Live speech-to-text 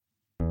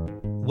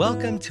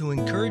Welcome to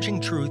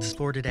Encouraging Truths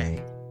for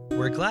Today.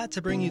 We're glad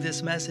to bring you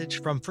this message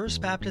from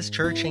First Baptist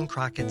Church in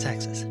Crockett,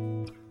 Texas.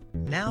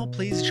 Now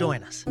please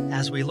join us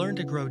as we learn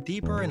to grow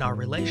deeper in our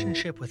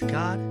relationship with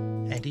God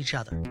and each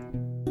other.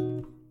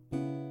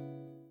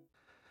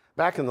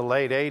 Back in the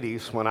late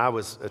 80s, when I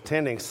was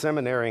attending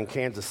seminary in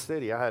Kansas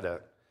City, I had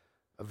a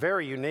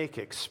very unique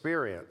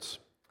experience.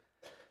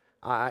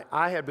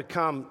 I had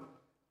become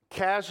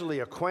casually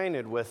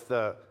acquainted with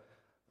the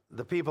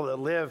people that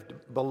lived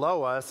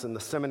below us in the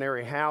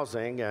seminary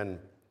housing, and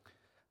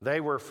they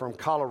were from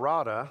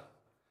Colorado.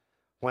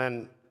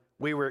 When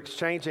we were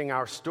exchanging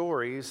our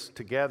stories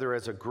together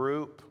as a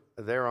group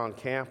there on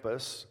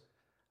campus,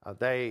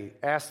 they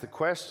asked the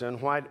question,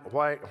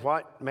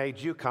 what made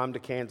you come to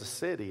Kansas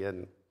City?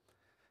 And,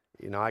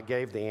 I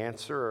gave the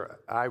answer.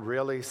 I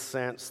really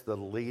sensed the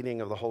leading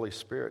of the Holy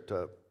Spirit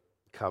to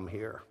come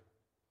here.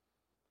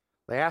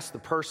 They asked the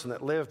person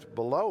that lived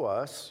below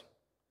us,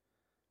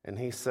 and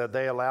he said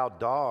they allowed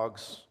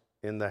dogs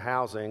in the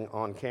housing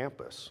on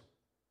campus.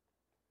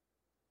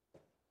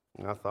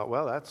 And I thought,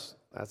 well,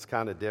 that's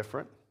kind of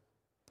different.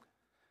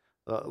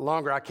 The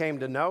longer I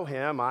came to know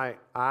him,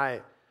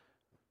 I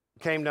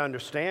came to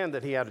understand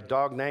that he had a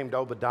dog named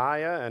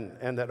Obadiah,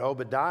 and that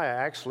Obadiah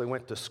actually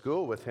went to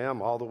school with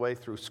him all the way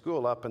through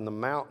school up in the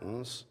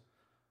mountains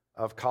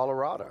of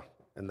Colorado.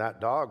 And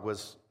that dog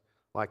was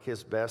like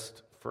his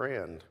best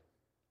friend.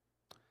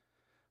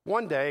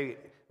 One day,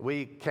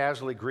 we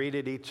casually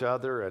greeted each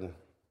other,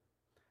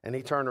 and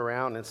he turned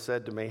around and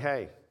said to me,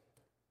 "Hey,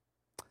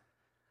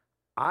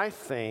 I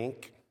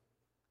think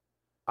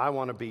I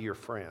want to be your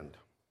friend."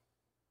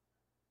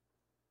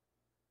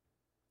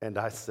 And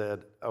I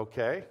said,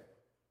 "Okay."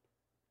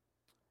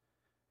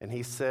 And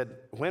he said,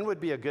 "When would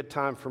be a good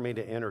time for me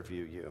to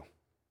interview you?"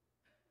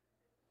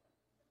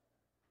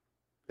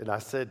 And I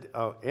said,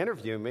 "Oh,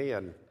 interview me?"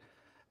 And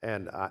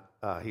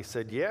he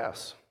said,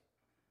 "Yes."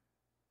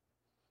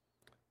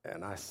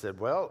 And I said,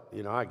 well,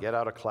 I get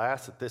out of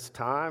class at this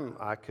time.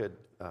 I could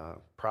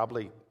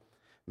probably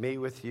meet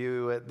with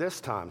you at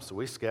this time. So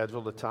we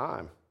scheduled a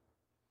time.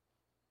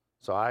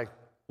 So I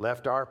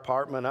left our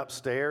apartment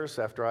upstairs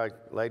after I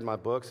laid my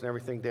books and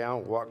everything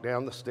down, walked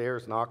down the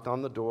stairs, knocked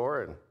on the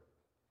door, and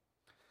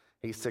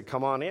he said,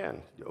 "Come on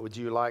in. Would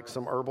you like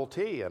some herbal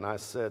tea?" And I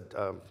said,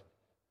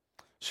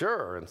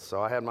 "Sure." And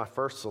so I had my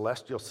first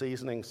Celestial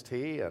Seasonings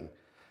tea,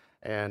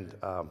 and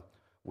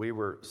we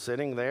were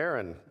sitting there,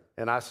 and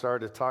I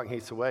started talking. He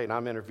said, "Wait,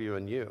 I'm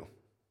interviewing you."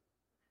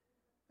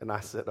 And I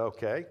said,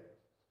 "Okay."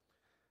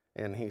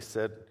 And he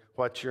said,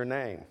 "What's your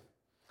name?"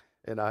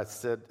 And I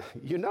said,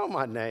 "You know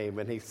my name."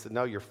 And he said,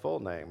 "No, your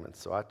full name." And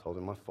so I told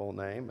him my full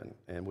name,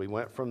 and we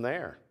went from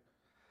there.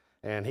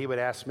 And he would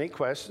ask me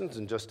questions,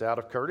 and just out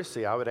of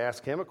courtesy, I would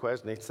ask him a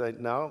question. He'd say,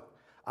 "No,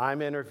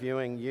 I'm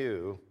interviewing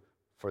you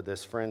for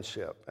this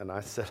friendship." And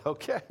I said,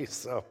 "Okay."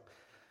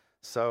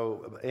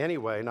 So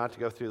anyway, not to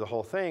go through the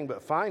whole thing,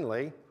 but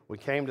finally, we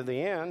came to the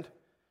end,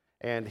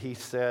 and he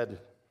said,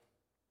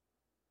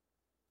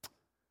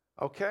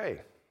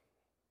 "Okay,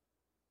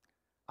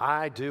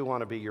 I do want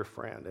to be your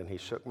friend." And he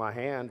shook my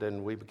hand,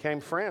 and we became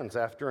friends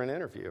after an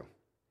interview.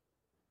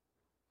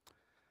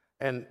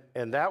 And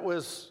that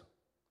was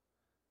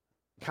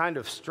kind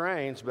of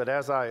strange, but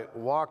as I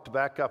walked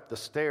back up the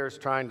stairs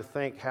trying to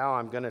think how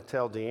I'm going to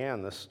tell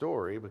Deanne this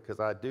story,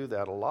 because I do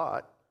that a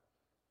lot,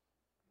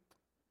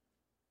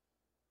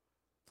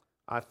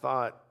 I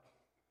thought,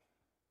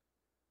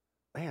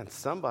 man,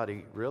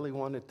 somebody really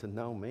wanted to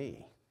know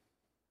me.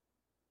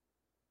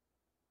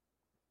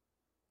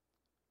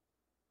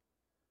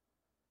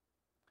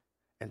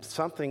 And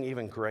something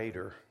even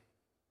greater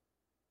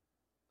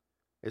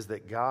is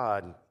that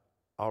God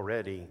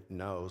already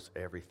knows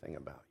everything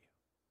about you.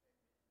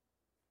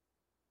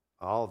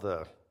 All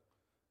the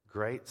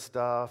great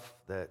stuff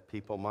that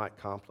people might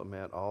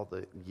compliment, all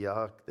the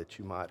yuck that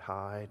you might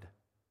hide.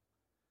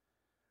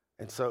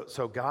 And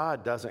so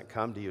God doesn't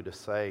come to you to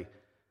say,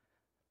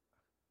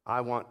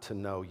 "I want to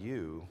know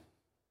you."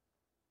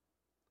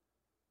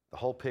 The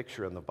whole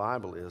picture in the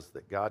Bible is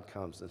that God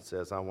comes and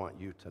says, "I want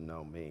you to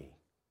know me."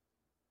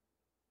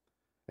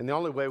 And the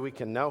only way we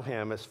can know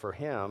him is for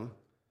him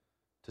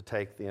to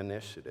take the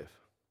initiative.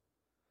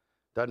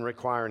 Doesn't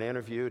require an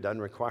interview,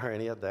 doesn't require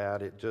any of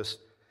that.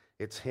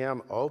 It's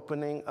him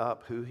opening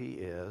up who he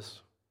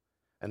is.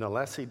 And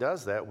unless he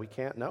does that, we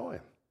can't know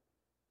him.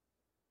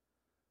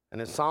 And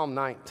in Psalm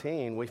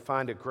 19, we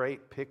find a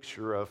great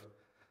picture of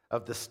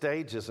the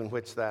stages in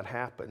which that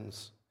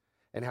happens,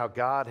 and how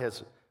God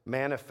has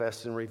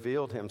manifested and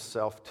revealed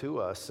himself to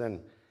us.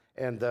 And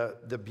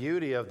the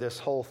beauty of this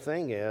whole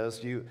thing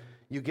is you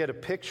get a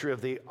picture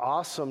of the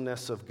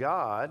awesomeness of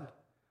God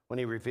when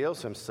he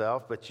reveals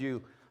himself, but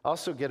you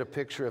also get a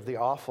picture of the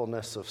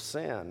awfulness of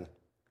sin.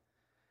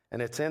 And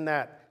it's in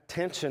that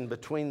tension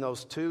between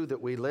those two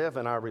that we live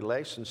in our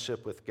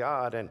relationship with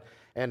God, and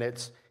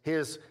it's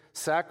his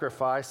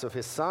sacrifice of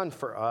his son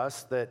for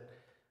us that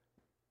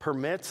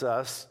permits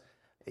us,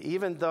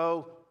 even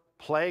though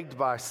plagued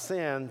by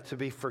sin, to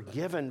be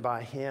forgiven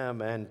by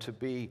him and to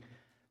be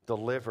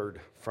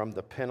delivered from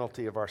the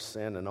penalty of our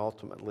sin and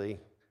ultimately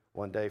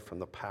one day from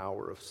the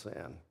power of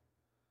sin.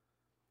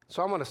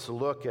 So I want us to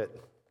look at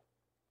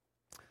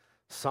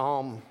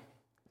Psalm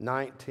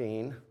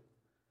 19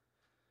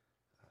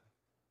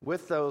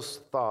 with those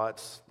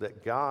thoughts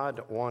that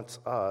God wants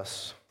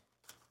us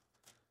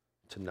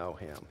to know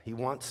him. He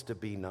wants to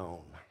be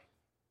known.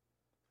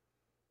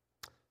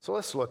 So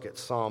let's look at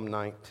Psalm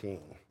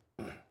 19.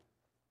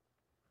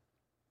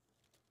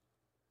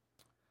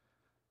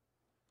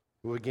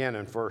 We'll begin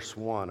in verse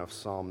 1 of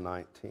Psalm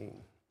 19.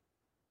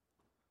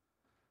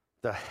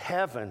 The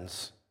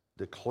heavens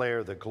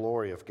declare the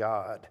glory of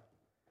God,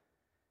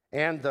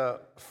 and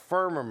the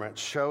firmament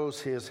shows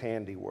his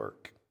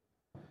handiwork.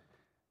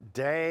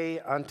 Day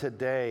unto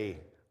day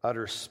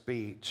utters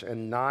speech,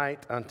 and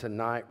night unto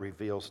night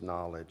reveals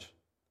knowledge.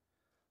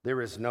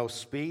 There is no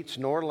speech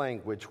nor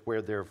language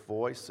where their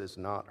voice is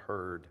not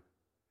heard.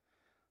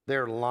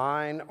 Their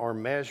line or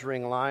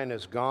measuring line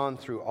has gone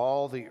through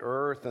all the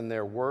earth, and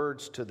their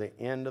words to the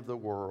end of the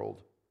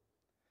world.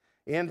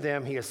 In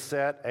them he has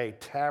set a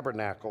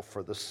tabernacle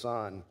for the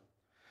sun,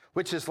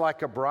 which is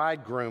like a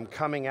bridegroom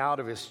coming out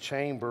of his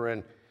chamber,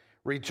 and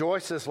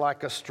rejoices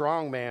like a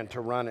strong man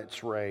to run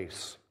its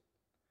race.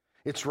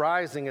 Its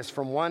rising is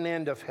from one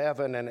end of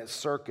heaven, and its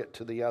circuit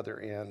to the other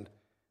end,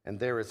 and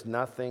there is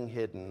nothing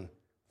hidden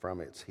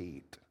from its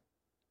heat.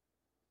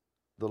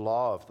 The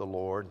law of the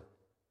Lord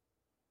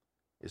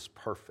is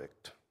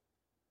perfect,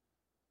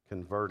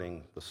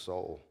 converting the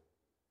soul.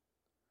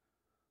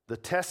 The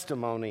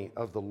testimony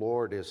of the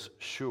Lord is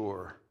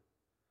sure,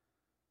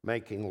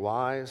 making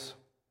wise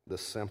the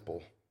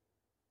simple.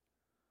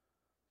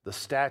 The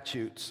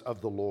statutes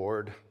of the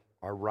Lord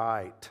are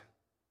right,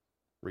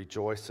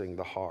 rejoicing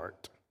the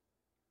heart.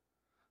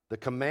 The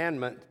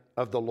commandment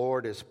of the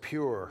Lord is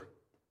pure,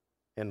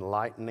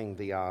 enlightening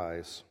the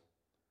eyes.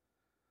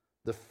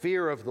 The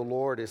fear of the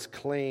Lord is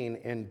clean,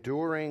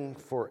 enduring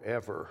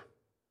forever.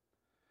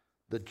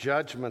 The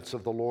judgments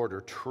of the Lord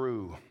are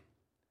true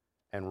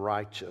and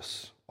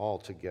righteous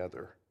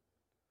altogether.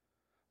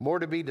 More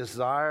to be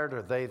desired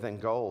are they than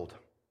gold,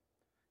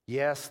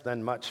 yes,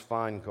 than much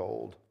fine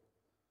gold.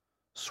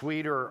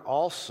 Sweeter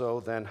also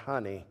than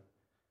honey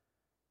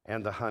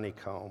and the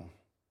honeycomb.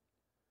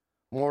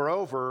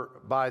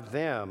 Moreover, by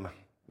them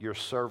your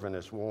servant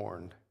is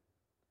warned,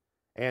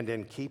 and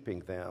in keeping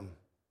them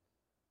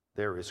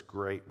there is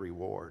great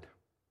reward.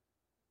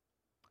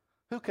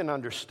 Who can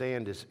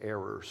understand his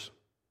errors?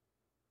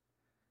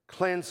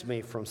 Cleanse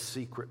me from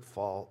secret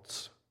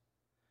faults.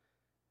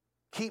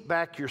 Keep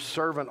back your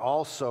servant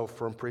also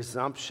from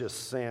presumptuous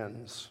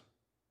sins.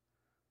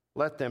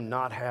 Let them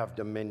not have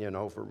dominion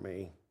over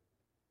me.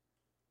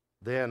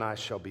 Then I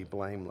shall be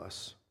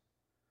blameless,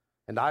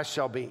 and I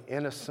shall be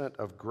innocent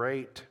of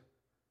great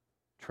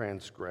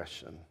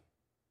transgression.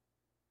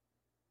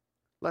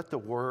 Let the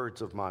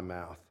words of my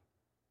mouth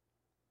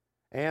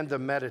and the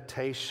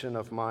meditation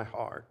of my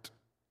heart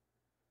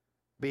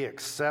be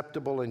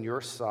acceptable in your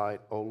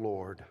sight, O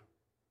Lord,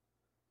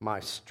 my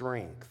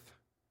strength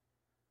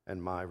and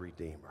my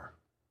Redeemer.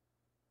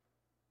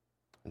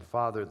 And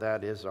Father,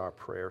 that is our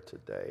prayer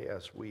today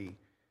as we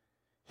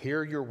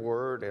hear your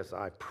word, as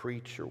I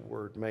preach your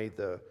word. May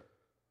the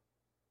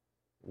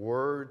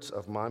words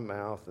of my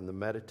mouth and the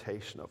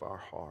meditation of our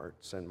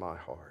hearts and my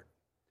heart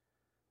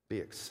be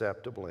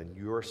acceptable in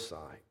your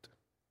sight,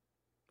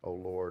 O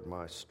Lord,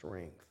 my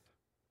strength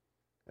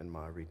and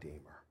my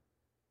Redeemer.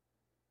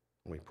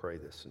 And we pray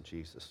this in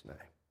Jesus' name.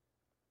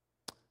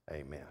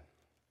 Amen.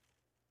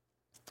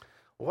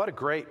 What a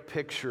great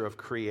picture of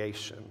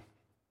creation.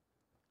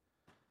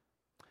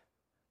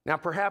 Now,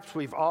 perhaps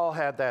we've all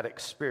had that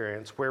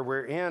experience where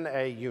we're in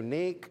a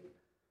unique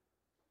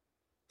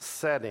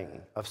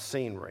setting of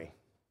scenery.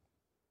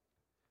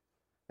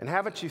 And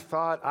haven't you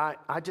thought,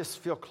 I just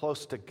feel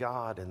close to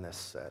God in this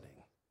setting?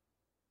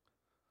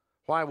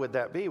 Why would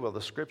that be? Well,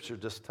 the scripture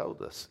just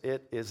told us.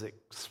 It is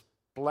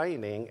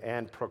explaining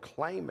and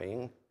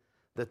proclaiming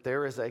that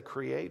there is a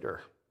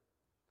creator.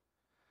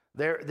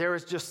 There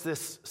is just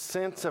this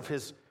sense of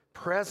his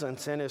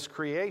presence in his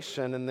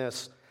creation, and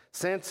this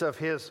sense of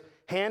his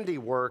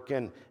handiwork,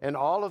 and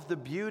all of the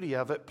beauty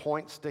of it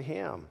points to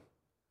him.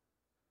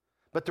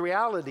 But the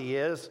reality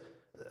is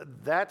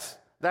that's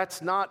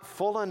not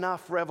full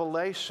enough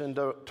revelation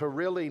to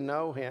really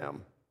know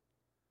him.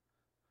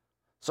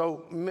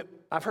 So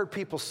I've heard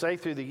people say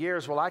through the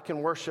years, well, I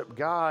can worship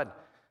God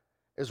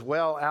as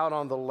well out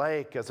on the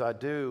lake as I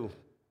do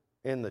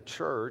in the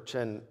church.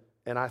 And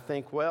I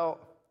think, well,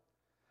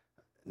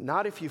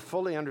 not if you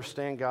fully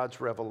understand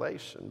God's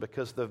revelation,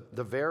 because the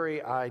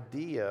very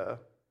idea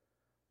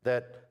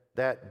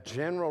that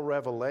general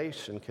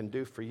revelation can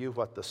do for you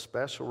what the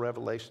special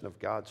revelation of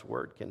God's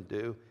word can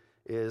do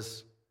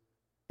is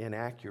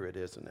inaccurate,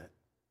 isn't it?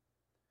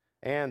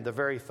 And the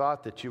very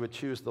thought that you would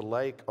choose the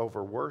lake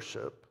over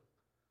worship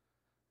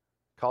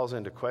calls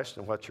into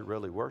question what you're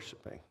really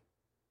worshiping.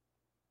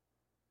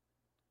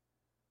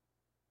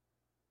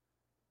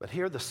 But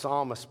here the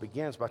psalmist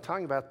begins by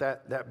talking about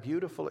that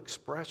beautiful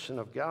expression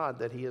of God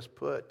that he has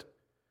put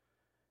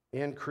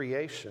in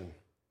creation.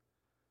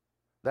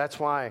 That's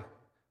why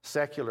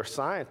secular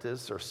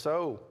scientists are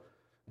so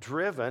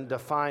driven to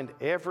find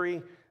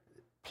every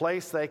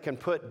place they can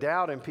put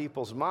doubt in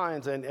people's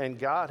minds, and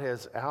God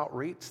has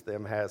outreached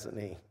them, hasn't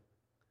He?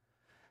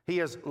 He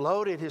has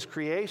loaded His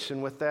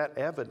creation with that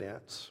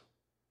evidence.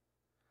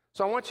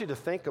 So I want you to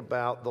think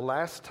about the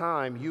last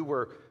time you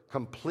were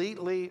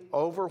completely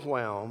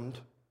overwhelmed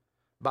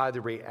by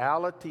the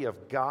reality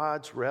of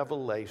God's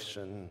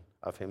revelation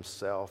of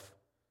Himself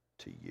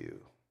to you,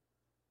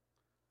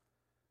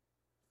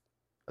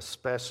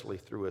 especially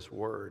through His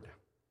Word.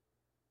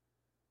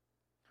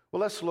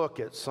 Well, let's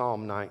look at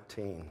Psalm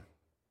 19.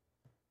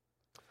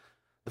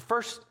 The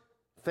first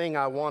thing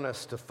I want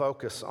us to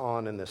focus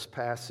on in this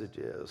passage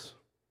is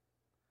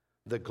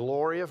the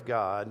glory of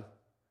God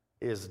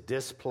is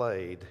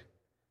displayed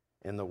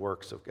in the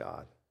works of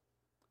God.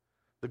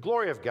 The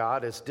glory of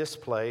God is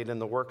displayed in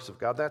the works of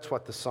God. That's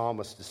what the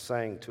psalmist is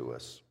saying to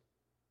us.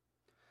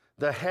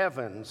 The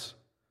heavens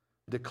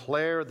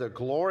declare the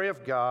glory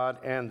of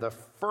God, and the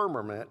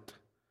firmament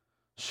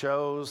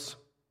shows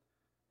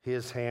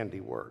His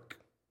handiwork.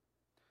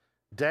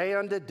 Day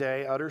unto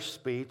day utters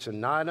speech,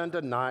 and night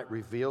unto night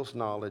reveals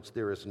knowledge.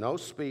 There is no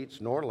speech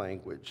nor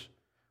language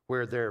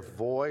where their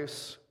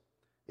voice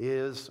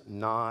is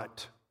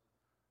not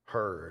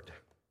heard.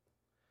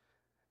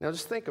 Now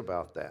just think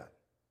about that.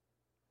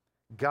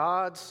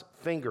 God's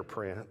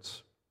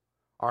fingerprints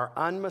are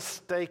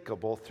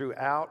unmistakable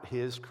throughout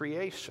His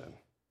creation.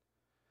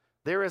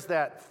 There is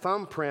that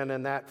thumbprint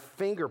and that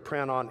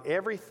fingerprint on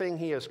everything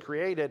He has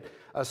created,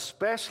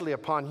 especially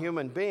upon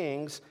human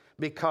beings,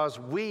 because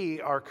we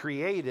are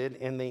created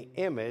in the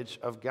image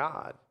of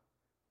God.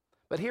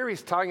 But here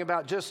he's talking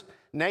about just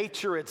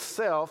nature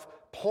itself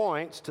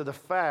points to the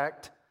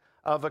fact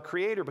of a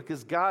creator,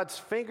 because God's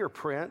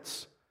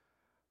fingerprints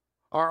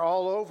are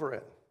all over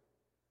it.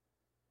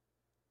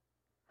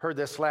 Heard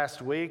this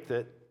last week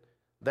that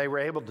they were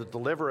able to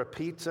deliver a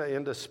pizza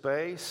into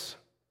space.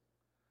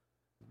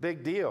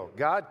 Big deal.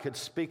 God could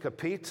speak a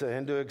pizza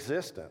into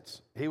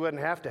existence. He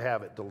wouldn't have to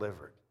have it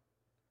delivered.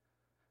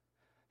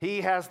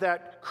 He has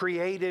that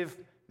creative,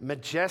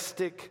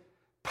 majestic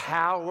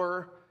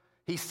power.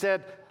 He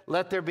said,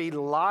 "Let there be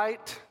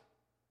light,"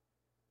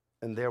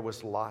 and there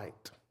was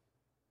light.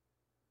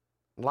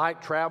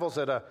 Light travels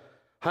at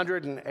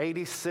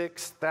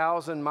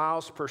 186,000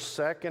 miles per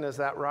second, is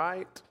that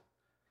right?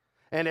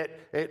 And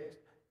it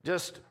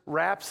just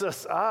wraps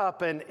us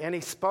up, and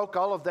He spoke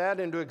all of that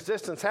into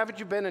existence. Haven't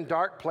you been in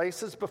dark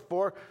places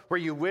before where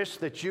you wish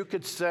that you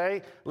could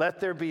say,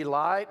 "Let there be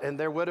light," and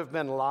there would have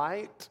been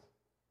light?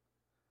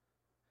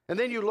 And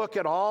then you look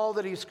at all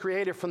that He's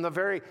created, from the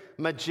very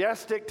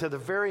majestic to the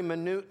very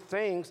minute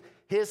things.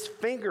 His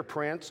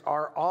fingerprints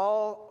are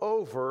all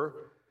over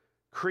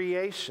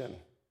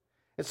creation.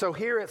 And so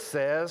here it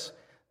says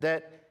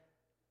that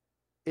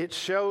it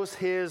shows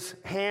His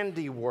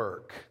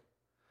handiwork,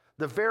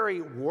 the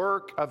very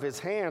work of His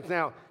hands.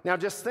 Now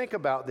just think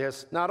about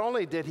this. Not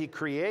only did He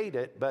create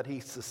it, but He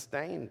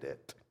sustained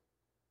it.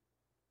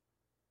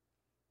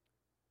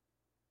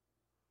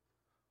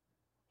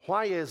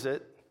 Why is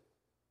it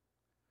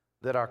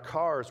that our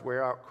cars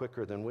wear out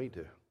quicker than we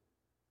do?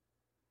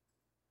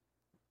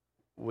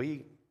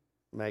 We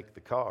make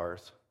the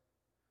cars.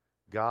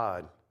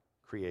 God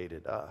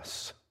created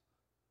us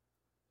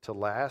to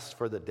last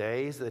for the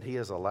days that He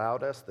has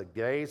allowed us, the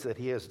days that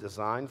He has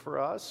designed for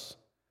us.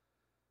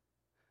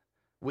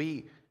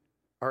 We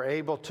are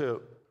able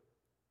to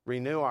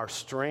renew our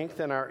strength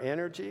and our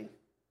energy.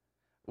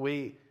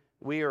 We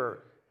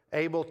are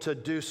able to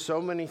do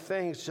so many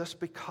things just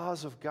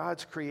because of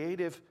God's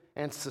creative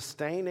and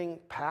sustaining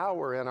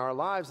power in our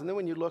lives. And then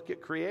when you look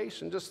at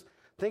creation, just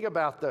think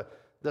about the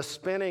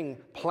spinning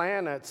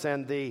planets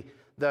and the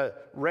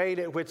rate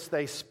at which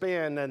they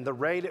spin and the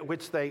rate at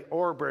which they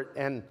orbit,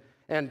 and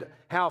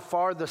how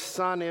far the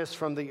sun is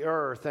from the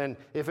earth. And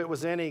if it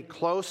was any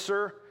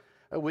closer,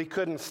 we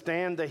couldn't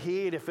stand the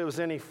heat. If it was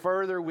any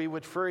further, we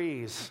would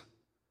freeze.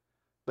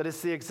 But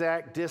it's the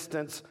exact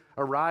distance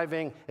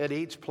arriving at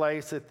each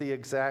place at the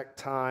exact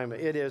time.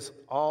 It is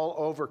all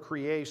over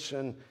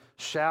creation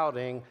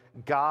shouting,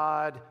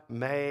 "God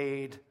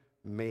made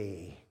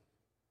me."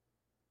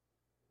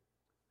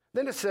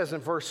 Then it says in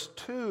verse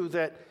 2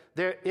 that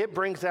it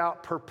brings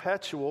out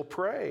perpetual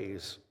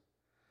praise.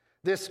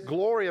 This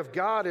glory of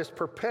God is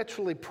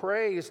perpetually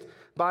praised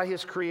by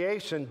His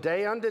creation.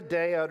 Day unto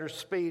day utters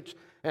speech,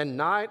 and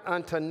night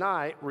unto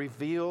night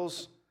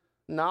reveals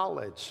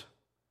knowledge.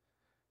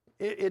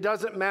 It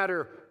doesn't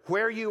matter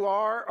where you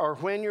are or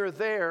when you're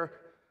there,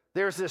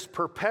 there's this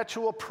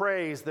perpetual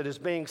praise that is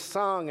being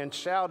sung and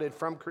shouted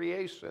from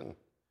creation.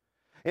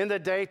 In the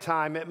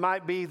daytime, it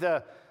might be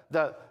the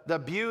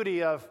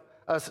beauty of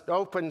an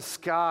open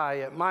sky.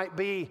 It might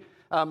be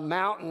a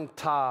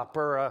mountaintop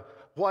or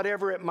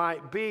whatever it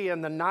might be.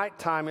 In the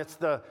nighttime, it's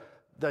the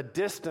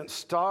distant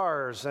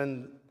stars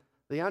and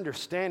the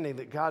understanding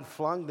that God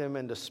flung them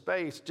into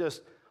space.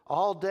 Just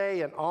all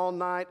day and all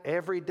night,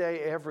 every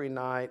day, every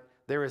night,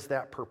 there is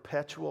that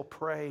perpetual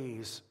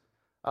praise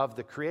of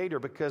the Creator,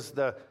 because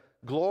the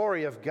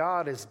glory of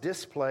God is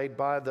displayed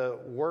by the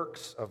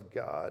works of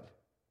God.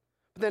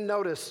 But then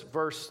notice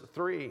verse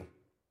 3.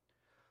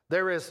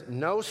 There is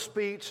no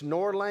speech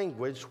nor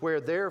language where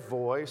their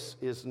voice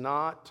is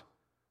not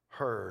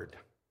heard.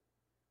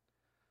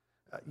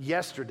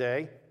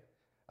 Yesterday,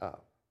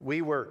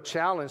 we were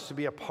challenged to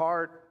be a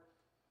part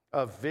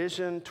of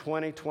Vision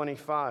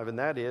 2025, and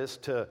that is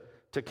to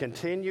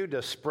continue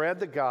to spread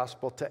the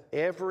gospel to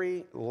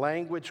every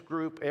language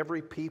group,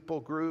 every people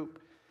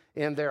group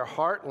in their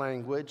heart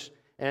language,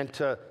 and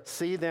to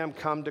see them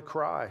come to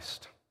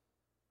Christ.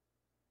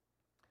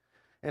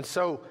 And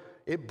so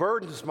it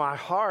burdens my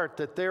heart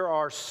that there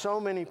are so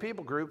many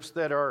people groups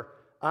that are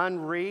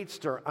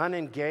unreached or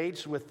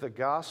unengaged with the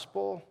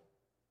gospel.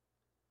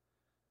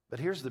 But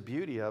here's the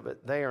beauty of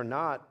it. They are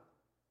not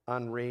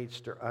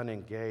unreached or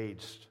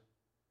unengaged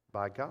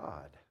by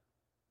God.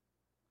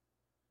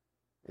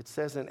 It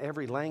says in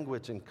every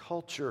language and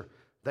culture,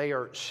 they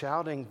are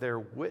shouting their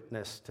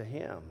witness to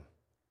Him.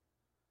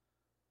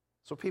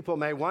 So people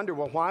may wonder,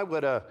 well, why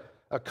would a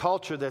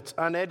culture that's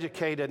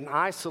uneducated and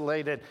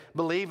isolated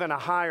believe in a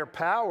higher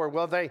power?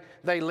 Well, they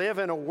live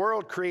in a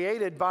world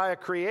created by a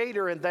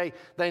creator, and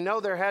they know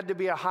there had to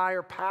be a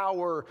higher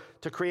power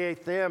to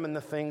create them and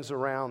the things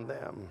around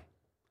them.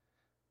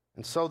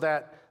 And so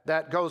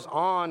that goes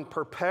on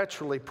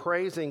perpetually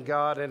praising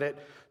God, and it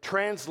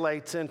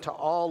translates into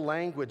all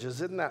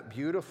languages. Isn't that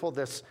beautiful,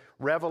 this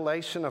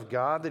revelation of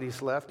God that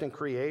He's left in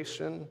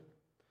creation?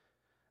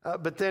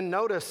 But then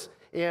notice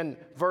in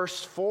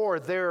verse 4,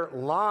 their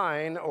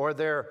line or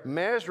their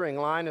measuring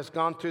line has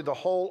gone through the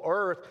whole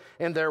earth,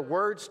 and their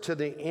words to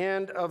the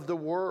end of the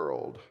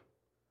world.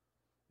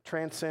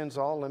 Transcends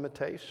all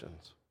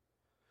limitations.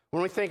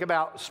 When we think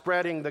about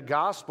spreading the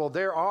gospel,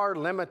 there are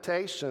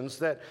limitations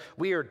that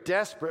we are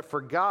desperate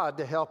for God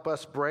to help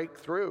us break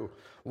through.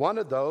 One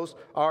of those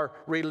are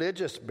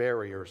religious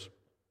barriers.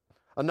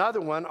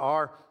 Another one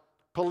are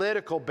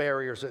political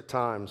barriers at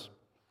times.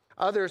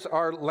 Others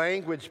are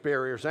language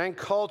barriers and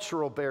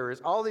cultural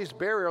barriers. All these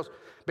barriers,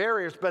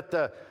 but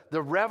the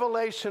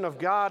revelation of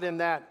God in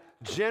that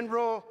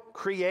general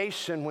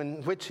creation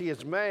in which He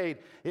is made,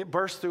 it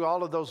bursts through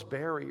all of those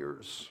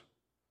barriers,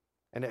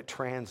 and it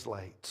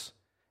translates.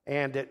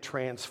 And it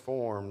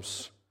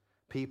transforms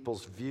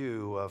people's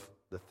view of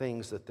the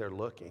things that they're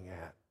looking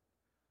at.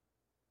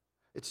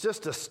 It's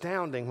just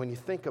astounding when you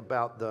think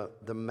about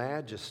the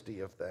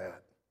majesty of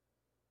that.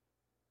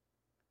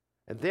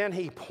 And then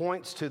he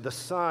points to the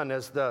sun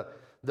as the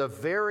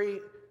very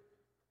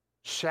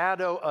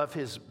shadow of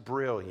His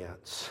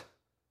brilliance.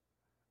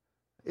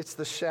 It's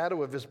the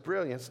shadow of His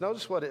brilliance.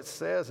 Notice what it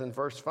says in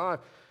verse 5.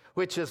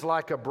 Which is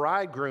like a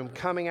bridegroom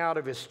coming out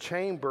of his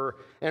chamber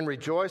and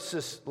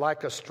rejoices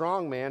like a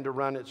strong man to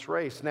run its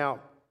race. Now,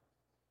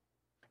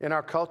 in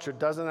our culture,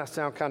 doesn't that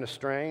sound kind of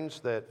strange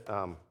that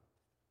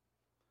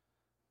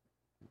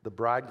the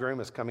bridegroom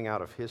is coming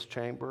out of his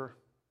chamber?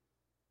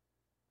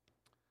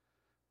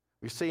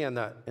 We see in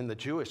the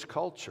Jewish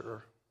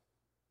culture,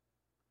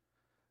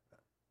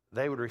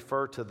 they would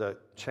refer to the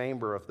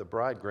chamber of the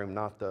bridegroom,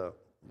 not the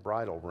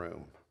bridal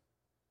room.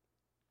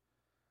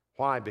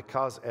 Why?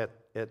 Because at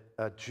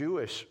a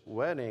Jewish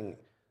wedding,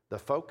 the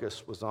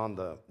focus was on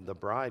the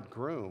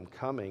bridegroom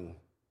coming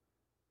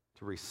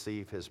to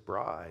receive his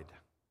bride.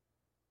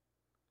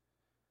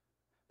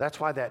 That's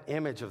why that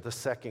image of the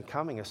second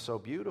coming is so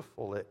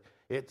beautiful.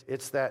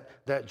 It's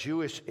that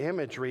Jewish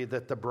imagery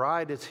that the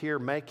bride is here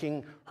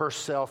making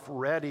herself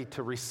ready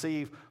to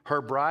receive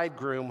her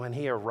bridegroom when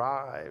he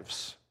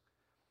arrives.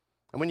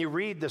 And when you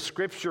read the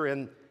scripture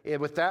and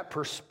with that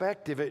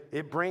perspective,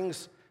 it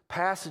brings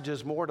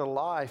passages more to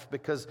life,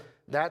 because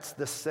that's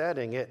the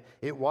setting.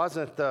 It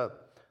wasn't the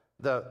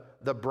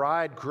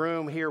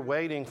bridegroom here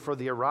waiting for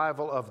the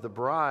arrival of the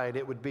bride.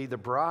 It would be the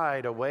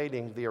bride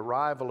awaiting the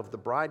arrival of the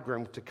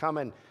bridegroom to come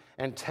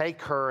and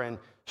take her and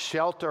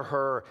shelter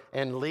her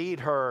and lead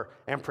her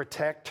and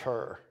protect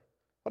her.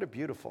 What a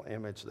beautiful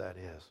image that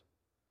is.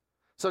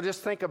 So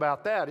just think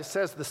about that. It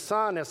says the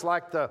sun is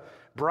like the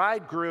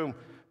bridegroom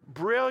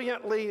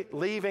brilliantly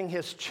leaving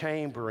his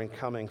chamber and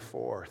coming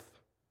forth.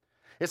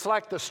 It's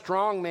like the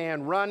strong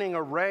man running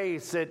a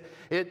race.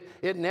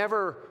 It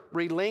never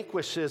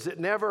relinquishes. It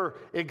never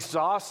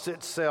exhausts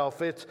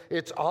itself.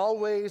 It's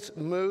always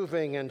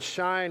moving and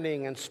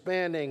shining and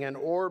spinning and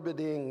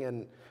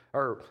orbiting,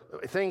 or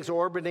things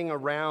orbiting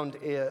around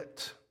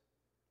it.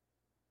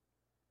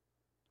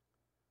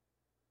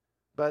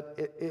 But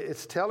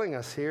it's telling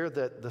us here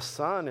that the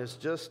sun is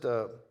just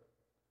a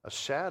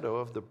shadow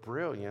of the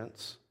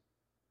brilliance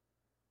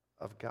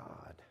of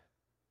God.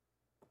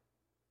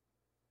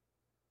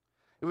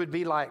 It would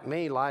be like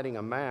me lighting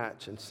a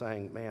match and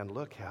saying, man,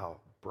 look how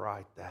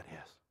bright that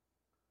is.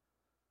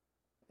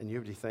 And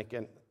you'd be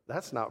thinking,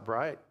 that's not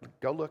bright.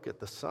 Go look at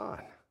the sun.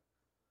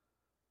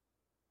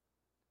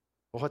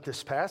 Well, what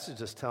this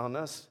passage is telling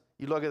us,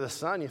 you look at the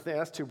sun, you think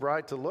that's too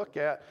bright to look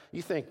at.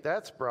 You think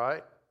that's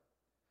bright.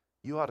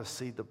 You ought to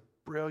see the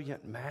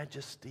brilliant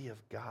majesty of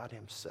God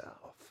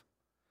Himself.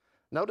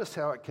 Notice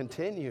how it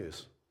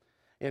continues.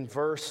 In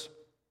verse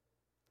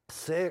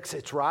 6,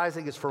 it's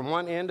rising. It's from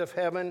one end of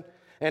heaven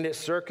and its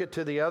circuit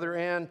to the other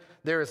end.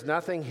 There is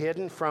nothing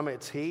hidden from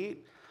its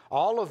heat.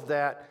 All of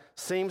that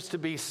seems to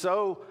be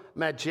so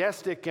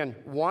majestic and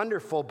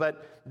wonderful,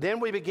 but then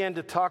we begin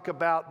to talk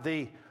about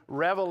the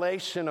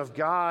revelation of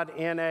God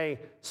in a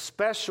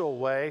special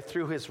way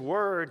through His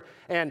Word,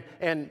 and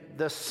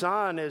the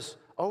Son is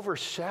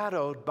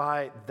overshadowed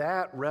by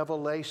that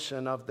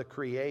revelation of the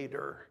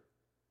Creator.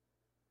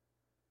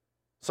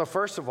 So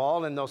first of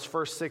all, in those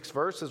first 6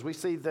 verses, we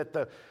see that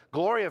the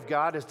glory of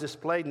God is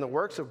displayed in the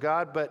works of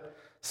God, but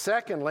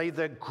secondly,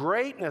 the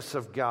greatness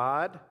of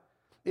God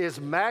is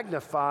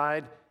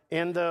magnified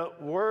in the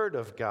Word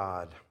of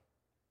God.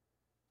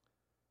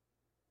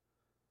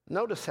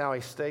 Notice how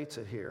he states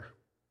it here.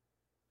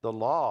 The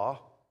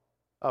law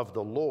of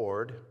the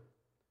Lord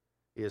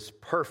is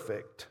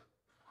perfect,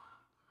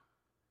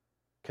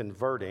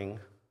 converting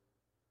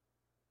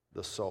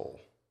the soul.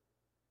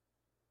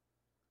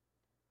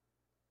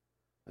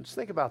 And just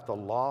think about the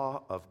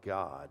law of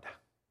God.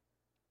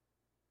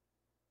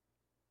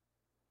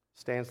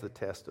 Stands the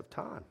test of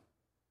time.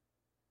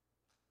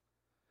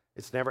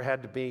 It's never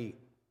had to be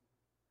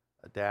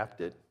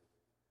adapted.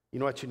 You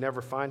know what you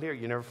never find here?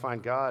 You never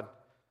find God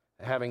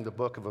having the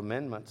book of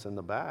amendments in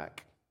the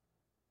back,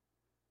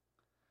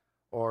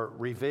 or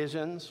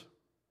revisions,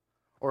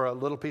 or a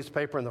little piece of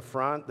paper in the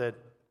front that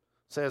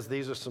says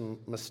these are some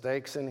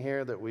mistakes in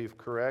here that we've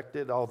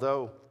corrected.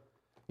 Although,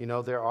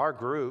 there are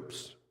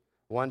groups,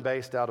 one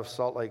based out of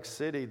Salt Lake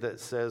City, that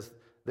says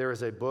there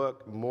is a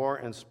book more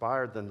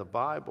inspired than the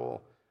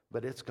Bible,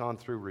 but it's gone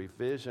through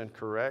revision,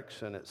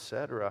 correction,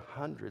 etc.,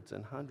 hundreds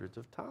and hundreds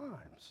of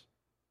times.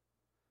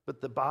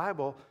 But the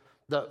Bible,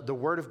 the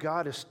Word of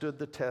God, has stood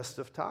the test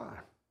of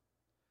time.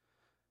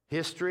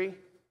 History,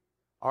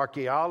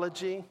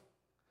 archaeology,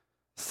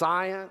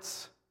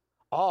 science,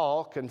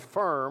 all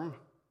confirm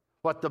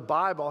what the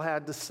Bible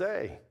had to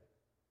say.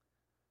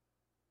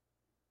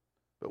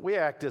 But we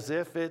act as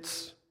if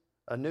it's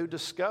a new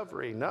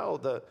discovery. No,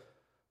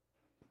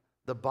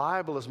 the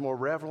Bible is more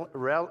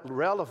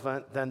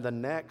relevant than the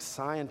next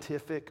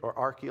scientific or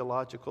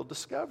archaeological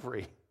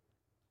discovery.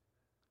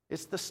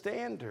 It's the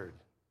standard.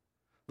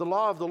 The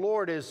law of the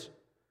Lord is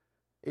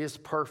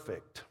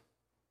perfect.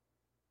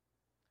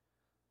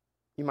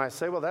 You might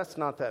say, well, that's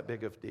not that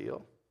big of a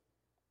deal.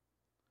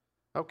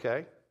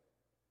 Okay.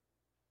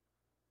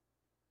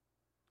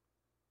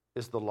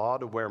 Is the law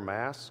to wear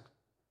masks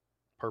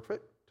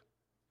perfect?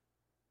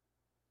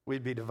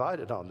 We'd be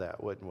divided on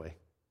that, wouldn't we?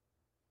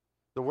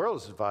 The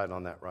world is divided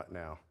on that right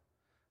now.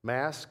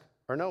 Mask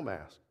or no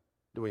mask?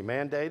 Do we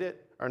mandate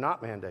it or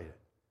not mandate it?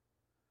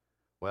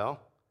 Well,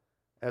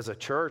 as a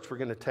church, we're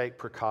going to take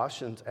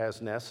precautions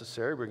as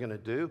necessary. We're going to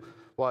do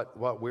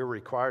what we're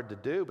required to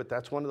do, but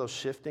that's one of those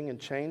shifting and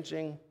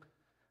changing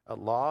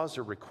laws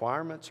or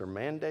requirements or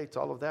mandates,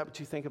 all of that. But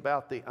you think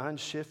about the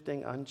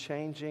unshifting,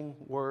 unchanging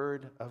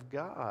Word of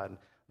God.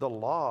 The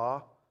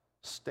law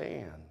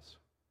stands.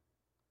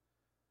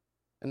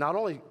 And not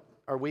only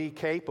are we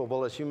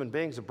capable as human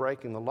beings of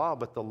breaking the law,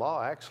 but the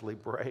law actually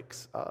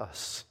breaks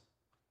us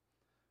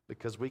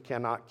because we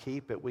cannot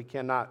keep it. We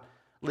cannot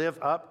live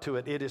up to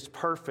it. It is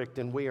perfect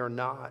and we are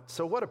not.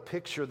 So what a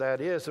picture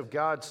that is of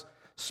God's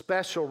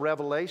special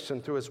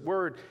revelation through His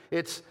Word.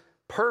 It's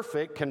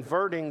perfect,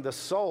 converting the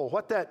soul.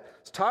 What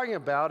that's talking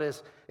about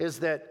is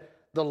that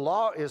the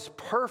law is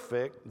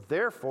perfect,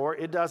 therefore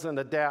it doesn't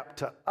adapt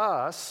to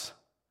us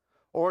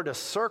or to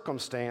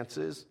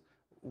circumstances.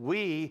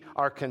 We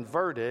are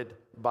converted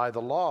by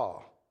the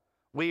law.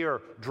 We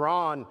are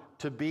drawn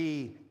to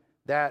be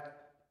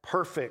that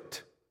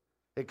perfect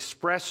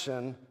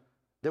expression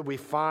that we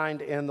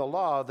find in the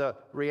law. The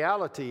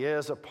reality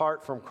is,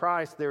 apart from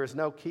Christ, there is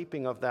no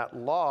keeping of that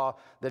law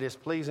that is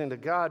pleasing to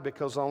God,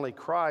 because only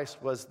Christ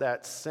was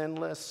that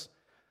sinless,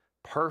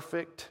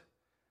 perfect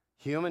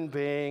human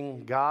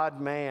being,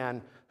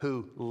 God-man,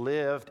 who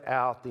lived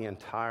out the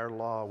entire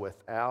law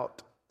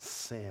without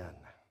sin.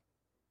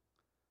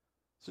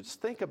 So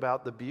just think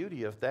about the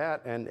beauty of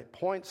that, and it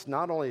points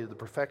not only to the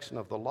perfection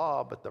of the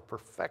law, but the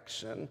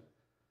perfection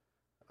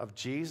of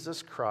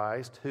Jesus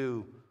Christ,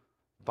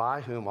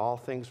 by whom all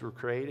things were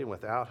created,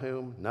 without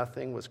whom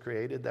nothing was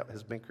created that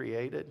has been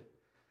created.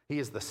 He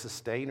is the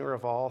sustainer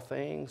of all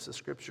things, the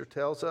Scripture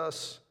tells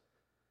us.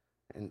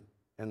 And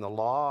the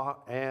law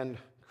and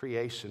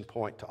creation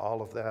point to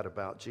all of that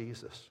about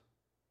Jesus.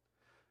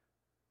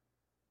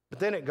 But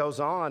then it goes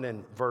on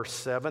in verse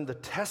 7, the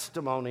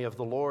testimony of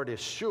the Lord is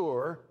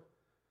sure,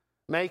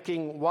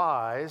 making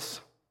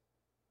wise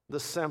the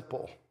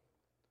simple.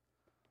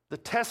 The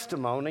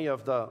testimony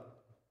of the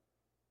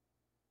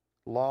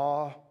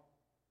law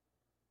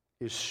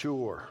is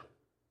sure.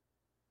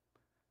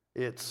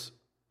 It's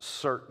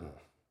certain.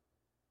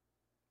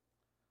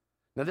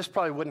 Now, this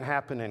probably wouldn't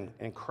happen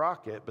in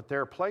Crockett, but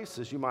there are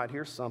places you might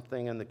hear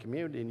something in the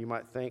community and you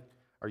might think,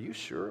 are you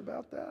sure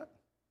about that?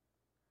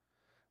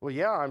 Well,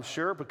 yeah, I'm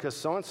sure because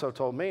so-and-so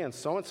told me and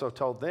so-and-so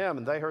told them,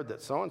 and they heard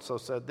that so-and-so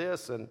said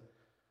this, and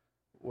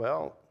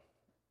well,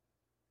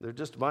 they're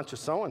just a bunch of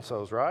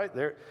so-and-sos, right?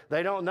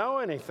 They don't know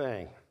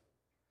anything.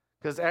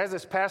 Because as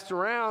it's passed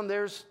around,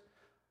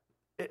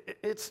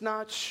 it's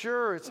not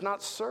sure, it's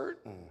not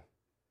certain.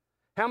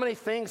 How many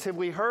things have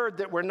we heard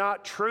that were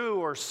not true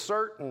or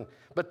certain?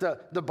 But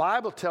the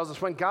Bible tells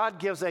us when God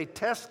gives a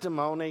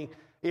testimony,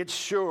 it's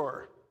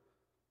sure.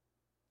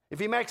 If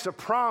he makes a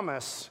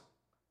promise,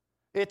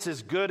 it's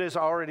as good as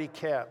already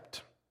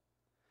kept.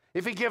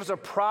 If he gives a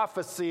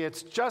prophecy,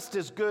 it's just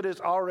as good as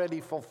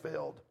already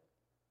fulfilled.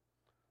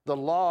 The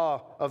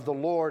law of the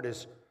Lord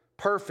is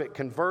perfect,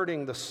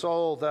 converting the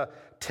soul. The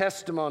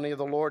testimony of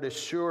the Lord is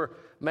sure,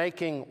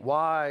 making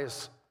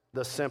wise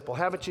the simple.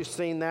 Haven't you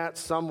seen that?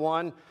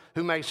 Someone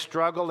who may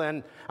struggle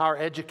in our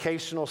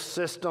educational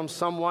system,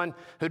 someone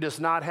who does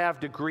not have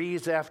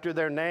degrees after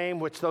their name,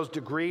 which those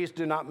degrees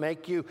do not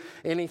make you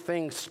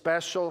anything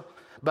special.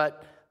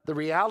 But the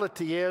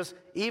reality is,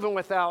 even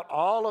without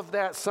all of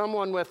that,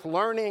 someone with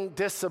learning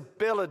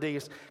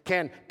disabilities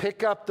can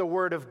pick up the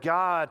Word of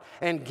God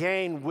and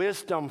gain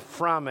wisdom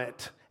from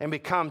it and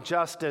become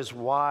just as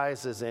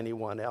wise as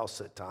anyone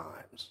else at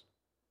times.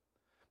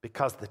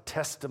 Because the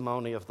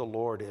testimony of the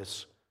Lord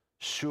is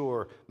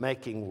sure,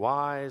 making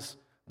wise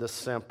the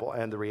simple.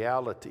 And the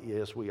reality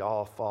is we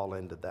all fall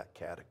into that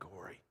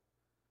category.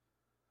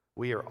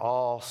 We are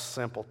all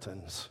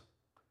simpletons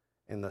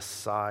in the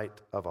sight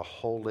of a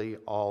holy,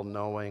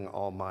 all-knowing,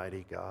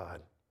 almighty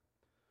God.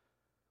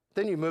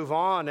 Then you move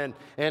on, and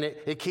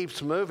it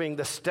keeps moving.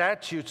 The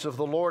statutes of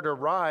the Lord are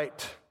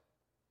right,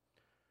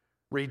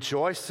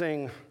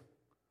 rejoicing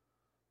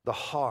the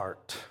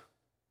heart.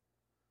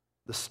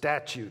 The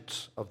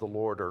statutes of the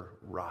Lord are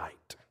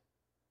right,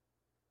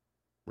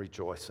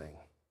 rejoicing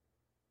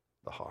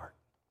the heart.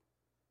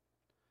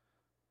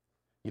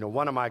 You know,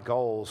 one of my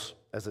goals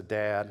as a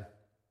dad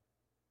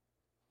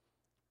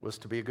was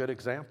to be a good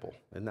example.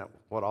 Isn't that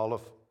what all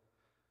of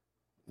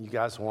you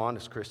guys want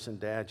as Christian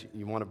dads?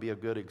 You want to be a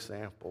good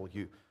example.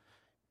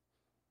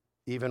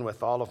 Even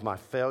with all of my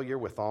failure,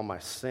 with all my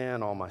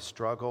sin, all my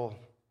struggle,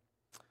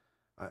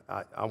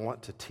 I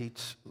want to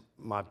teach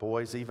my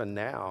boys even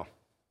now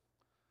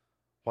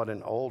what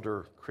an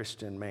older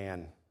Christian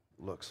man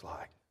looks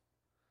like.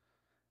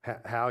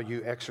 How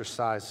you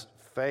exercise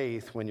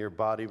faith when your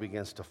body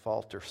begins to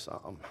falter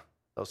some,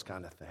 those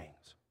kind of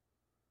things.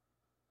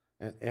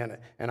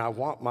 And I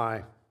want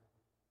my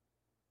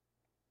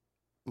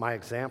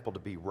example to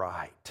be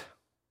right.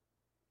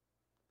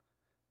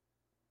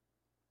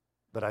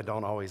 But I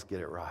don't always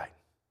get it right.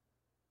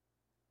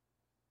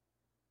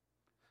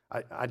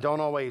 I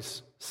don't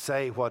always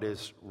say what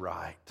is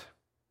right.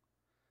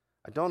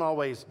 I don't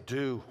always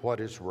do what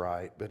is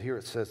right. But here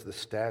it says the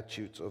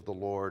statutes of the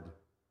Lord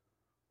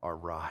are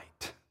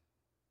right.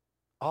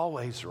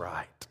 Always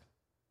right.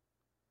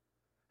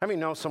 Have you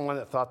known someone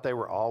that thought they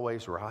were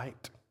always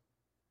right?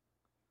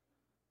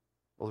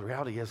 Well, the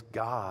reality is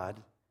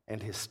God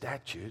and his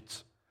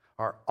statutes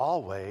are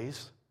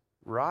always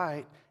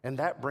right, and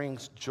that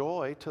brings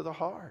joy to the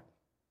heart.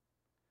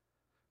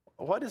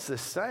 What is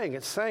this saying?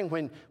 It's saying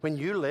when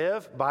you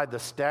live by the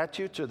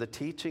statutes or the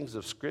teachings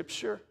of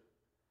Scripture,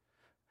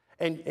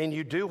 and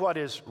you do what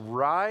is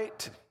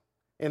right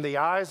in the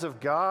eyes of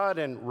God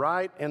and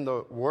right in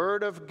the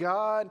Word of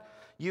God,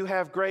 you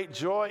have great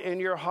joy in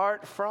your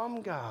heart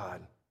from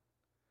God.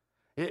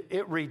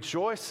 It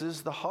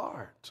rejoices the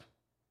heart.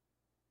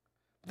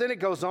 Then it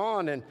goes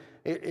on and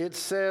it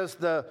says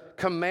the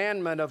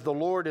commandment of the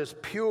Lord is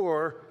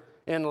pure,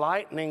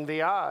 enlightening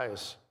the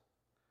eyes.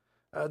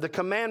 The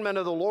commandment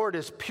of the Lord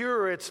is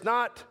pure. It's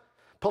not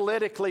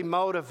politically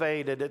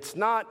motivated. It's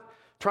not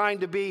trying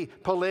to be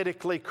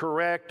politically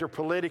correct or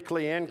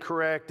politically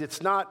incorrect.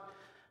 It's not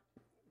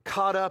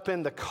caught up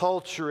in the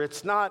culture.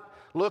 It's not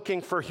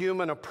looking for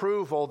human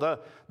approval.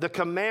 The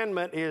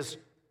commandment is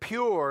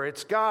pure.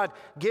 It's God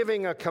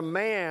giving a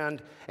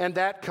command, and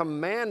that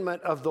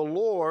commandment of the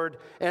Lord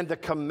and the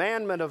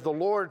commandment of the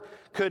Lord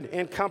could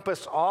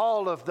encompass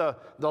all of the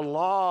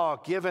law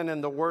given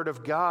in the Word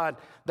of God.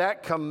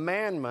 That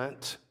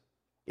commandment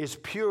is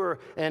pure,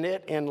 and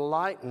it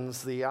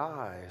enlightens the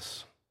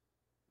eyes.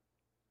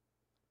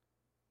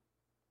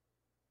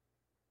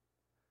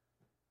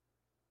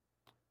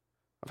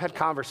 I've had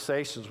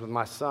conversations with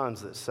my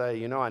sons that say,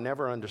 you know, I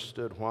never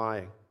understood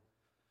why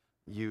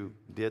you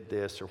did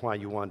this or why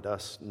you wanted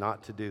us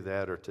not to do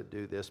that or to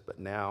do this, but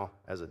now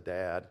as a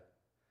dad,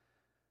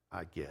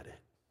 I get it.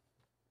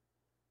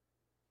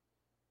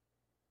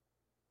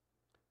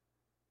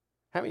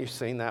 Haven't you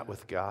seen that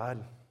with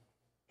God?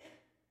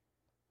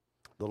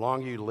 The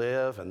longer you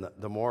live and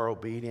the more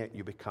obedient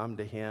you become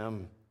to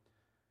Him,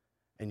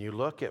 and you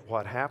look at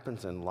what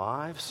happens in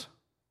lives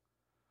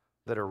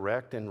that are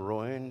wrecked and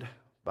ruined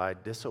by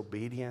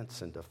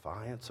disobedience and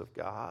defiance of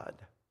God,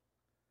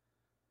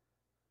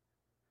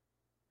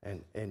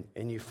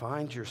 and you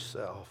find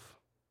yourself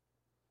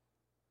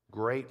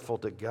grateful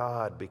to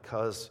God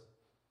because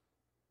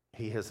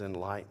He has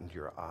enlightened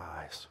your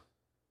eyes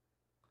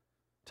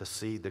to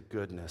see the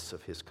goodness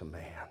of His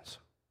commands,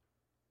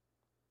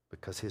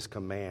 because His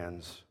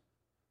commands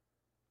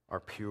are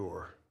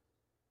pure.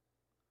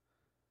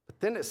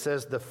 But then it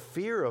says, the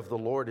fear of the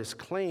Lord is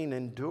clean,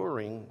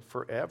 enduring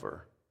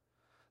forever.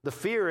 The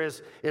fear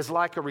is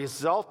like a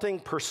resulting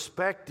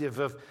perspective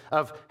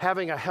of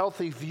having a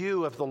healthy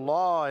view of the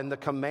law and the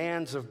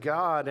commands of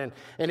God. And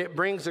it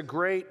brings a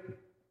great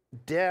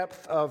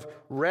depth of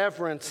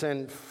reverence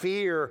and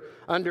fear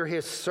under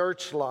his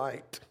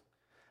searchlight.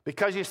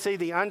 Because you see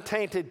the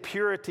untainted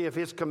purity of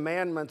his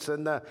commandments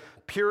and the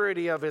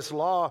purity of his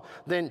law,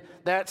 then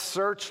that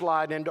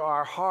searchlight into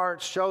our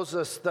hearts shows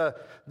us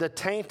the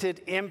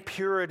tainted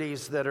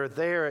impurities that are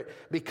there.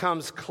 It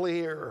becomes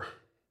clear.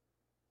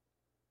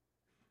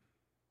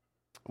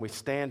 We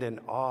stand in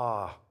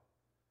awe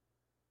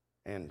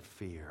and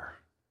fear.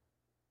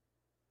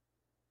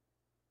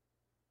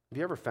 Have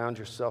you ever found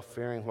yourself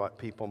fearing what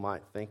people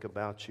might think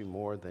about you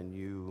more than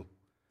you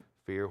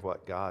fear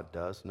what God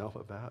does know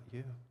about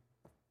you?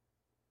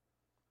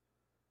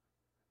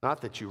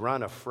 Not that you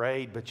run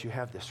afraid, but you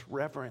have this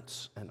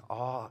reverence and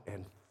awe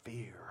and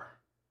fear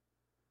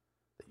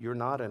that you're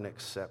not an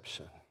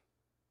exception.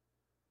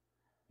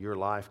 Your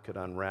life could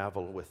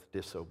unravel with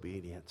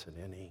disobedience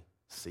in any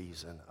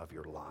season of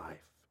your life.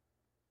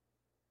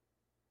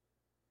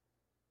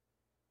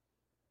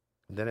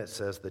 And then it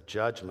says the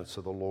judgments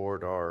of the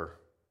Lord are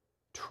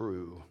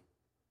true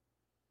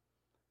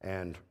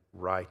and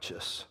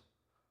righteous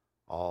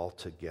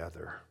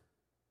altogether.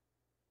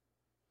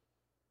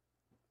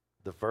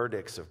 The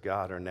verdicts of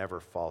God are never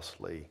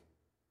falsely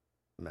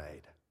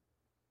made.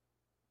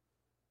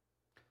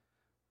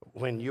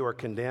 When you are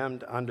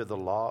condemned under the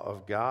law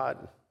of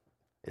God,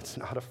 it's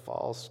not a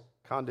false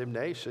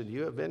condemnation.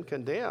 You have been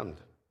condemned.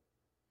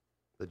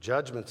 The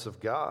judgments of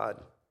God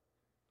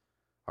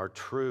are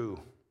true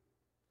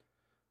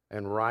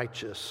and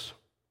righteous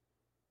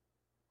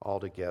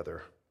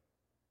altogether.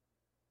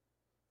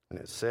 And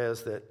it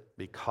says that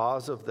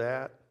because of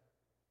that,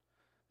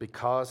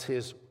 because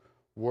his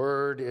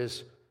word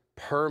is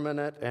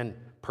permanent and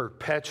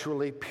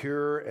perpetually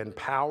pure and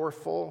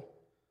powerful,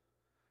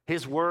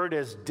 his word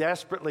is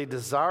desperately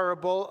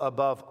desirable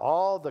above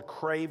all the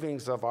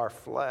cravings of our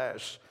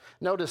flesh.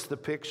 Notice the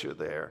picture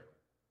there.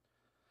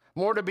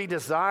 More to be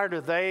desired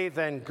are they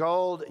than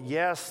gold,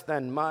 yes,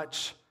 than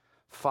much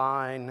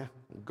fine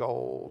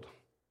gold.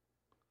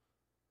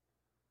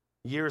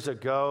 Years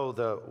ago,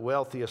 the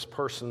wealthiest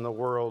person in the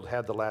world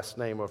had the last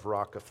name of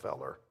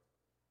Rockefeller.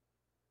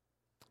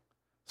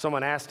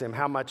 Someone asked him,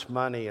 how much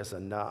money is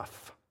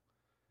enough?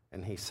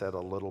 And he said, a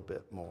little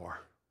bit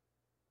more.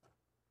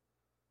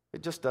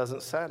 It just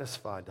doesn't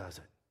satisfy, does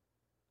it?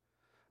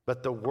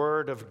 But the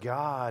Word of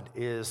God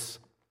is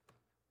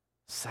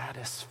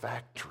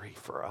satisfactory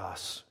for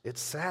us. It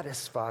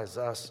satisfies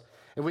us.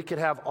 And we could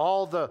have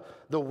all the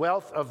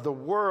wealth of the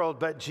world,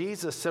 but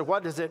Jesus said,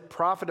 what does it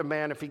profit a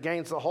man if he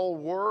gains the whole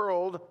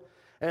world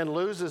and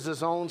loses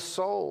his own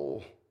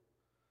soul?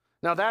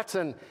 Now that's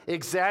an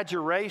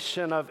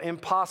exaggeration of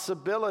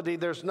impossibility.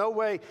 There's no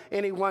way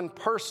any one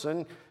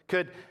person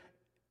could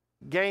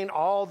gain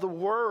all the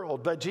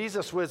world. But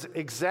Jesus was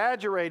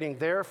exaggerating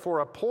there for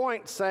a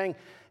point, saying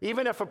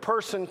even if a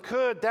person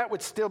could, that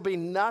would still be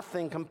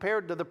nothing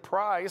compared to the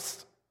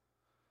price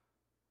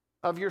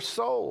of your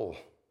soul.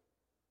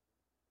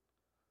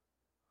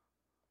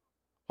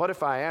 What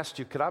if I asked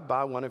you, could I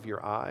buy one of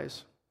your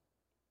eyes?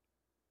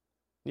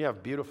 You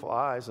have beautiful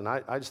eyes, and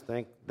I just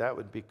think that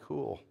would be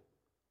cool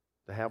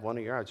to have one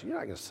of your eyes. You're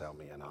not going to sell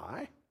me an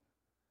eye.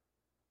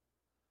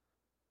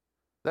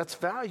 That's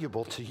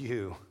valuable to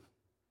you.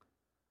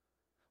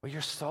 Well,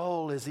 your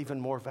soul is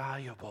even more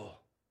valuable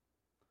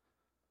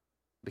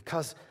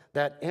because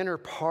that inner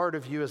part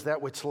of you is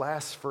that which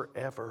lasts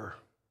forever.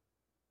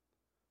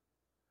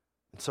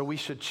 And so we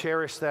should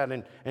cherish that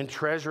and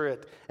treasure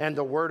it. And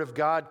the Word of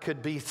God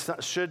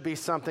should be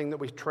something that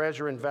we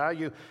treasure and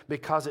value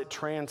because it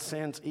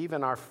transcends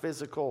even our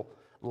physical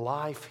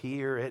life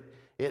here.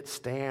 It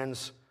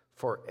stands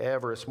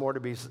forever. It's more to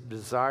be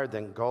desired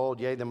than gold,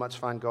 yea, than much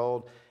fine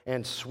gold,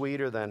 and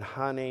sweeter than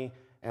honey,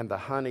 and the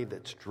honey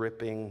that's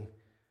dripping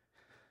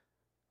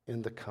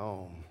in the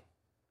comb.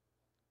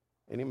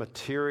 Any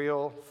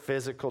material,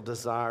 physical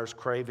desires,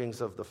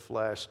 cravings of the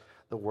flesh,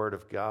 the Word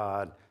of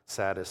God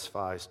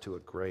satisfies to a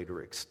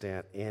greater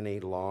extent any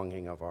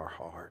longing of our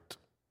heart.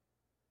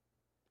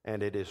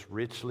 And it is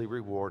richly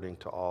rewarding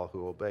to all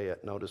who obey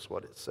it. Notice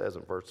what it says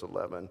in verse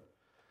 11.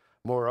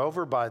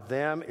 Moreover, by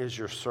them is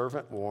your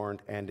servant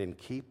warned, and in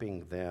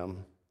keeping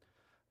them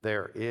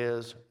there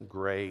is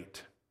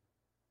great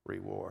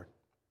reward.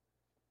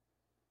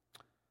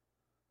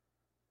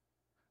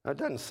 Now, it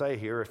doesn't say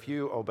here, if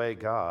you obey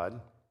God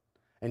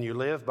and you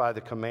live by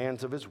the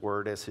commands of His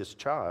word as His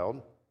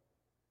child,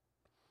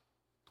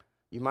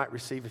 you might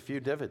receive a few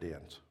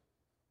dividends.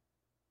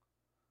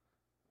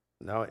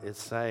 No,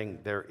 it's saying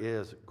there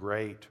is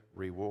great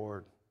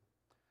reward.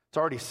 It's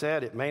already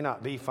said it may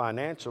not be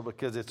financial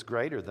because it's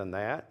greater than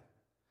that.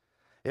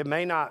 It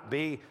may not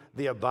be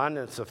the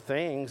abundance of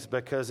things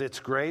because it's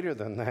greater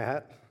than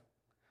that.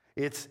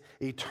 It's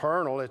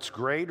eternal, it's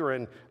greater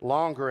and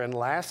longer and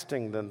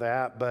lasting than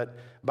that. But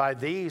by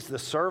these the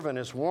servant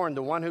is warned,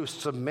 the one who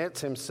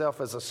submits himself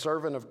as a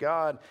servant of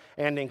God,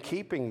 and in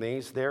keeping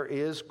these there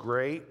is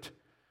great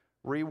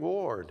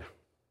reward.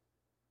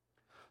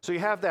 So you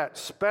have that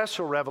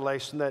special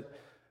revelation that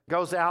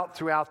goes out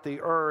throughout the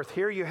earth.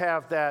 Here you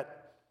have that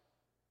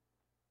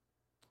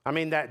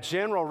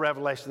general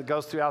revelation that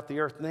goes throughout the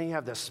earth, and then you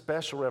have this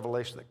special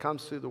revelation that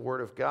comes through the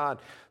Word of God.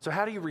 So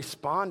how do you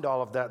respond to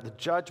all of that? The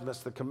judgments,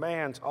 the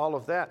commands, all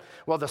of that.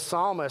 Well, the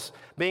psalmist,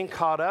 being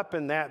caught up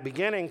in that,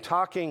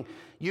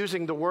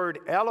 using the word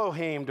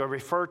Elohim to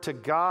refer to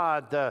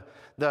God,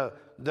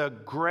 the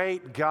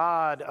great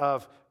God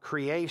of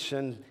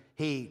creation,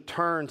 he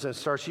turns and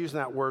starts using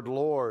that word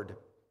Lord.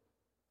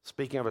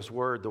 Speaking of his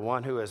word, the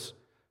one who has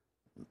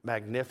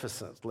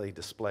magnificently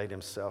displayed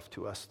himself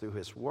to us through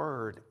his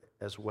word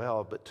as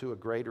well, but to a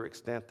greater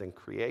extent than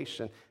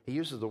creation, he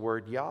uses the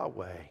word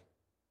Yahweh,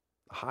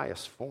 the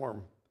highest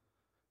form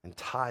and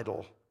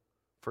title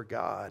for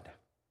God.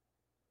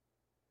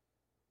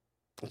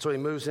 And so he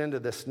moves into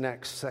this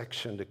next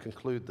section to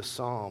conclude the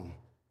psalm.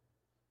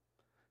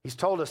 He's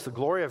told us the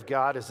glory of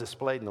God is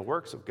displayed in the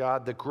works of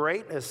God. The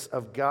greatness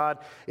of God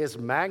is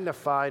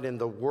magnified in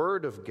the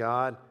word of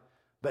God.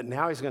 But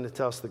now he's going to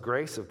tell us the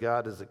grace of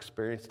God is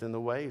experienced in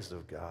the ways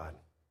of God.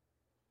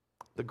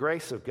 The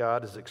grace of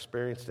God is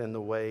experienced in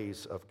the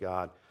ways of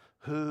God.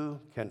 Who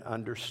can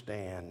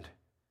understand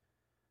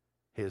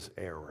his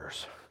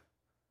errors?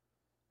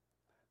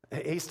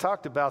 He's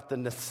talked about the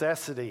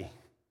necessity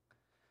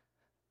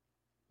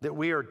that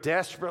we are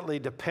desperately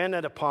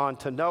dependent upon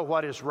to know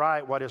what is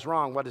right, what is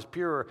wrong, what is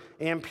pure,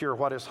 impure,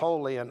 what is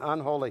holy and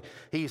unholy.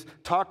 He's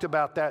talked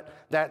about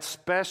that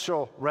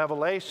special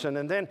revelation.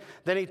 And then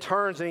he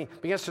turns and he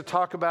begins to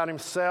talk about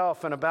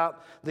himself and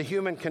about the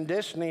human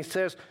condition. He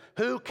says,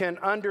 who can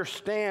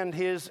understand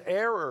his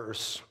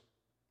errors?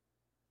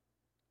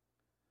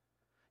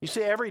 You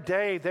see, every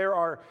day there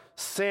are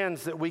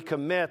sins that we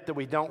commit that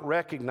we don't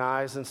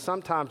recognize and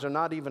sometimes are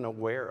not even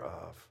aware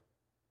of.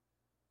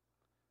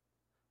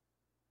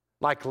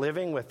 Like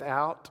living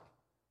without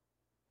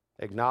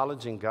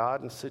acknowledging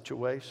God in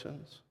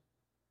situations.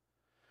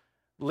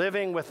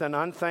 Living with an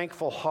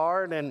unthankful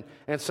heart, and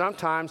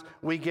sometimes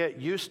we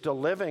get used to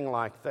living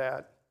like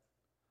that.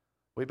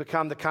 We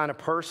become the kind of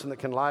person that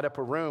can light up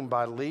a room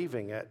by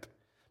leaving it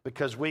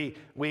because we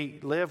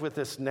live with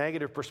this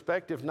negative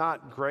perspective,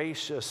 not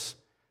gracious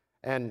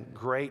and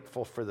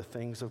grateful for the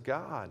things of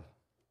God.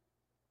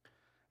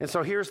 And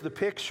so here's the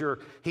picture.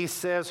 He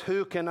says,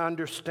 who can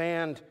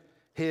understand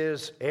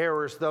his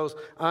errors, those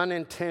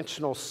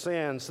unintentional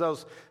sins,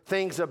 those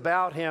things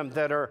about him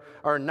that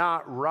are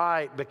not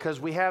right, because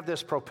we have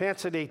this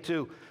propensity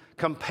to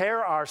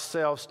compare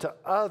ourselves to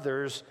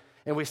others,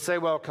 and we say,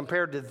 well,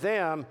 compared to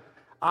them,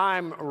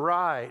 I'm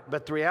right.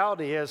 But the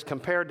reality is,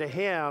 compared to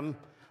him,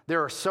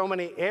 there are so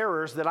many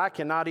errors that I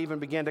cannot even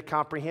begin to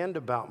comprehend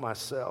about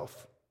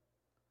myself.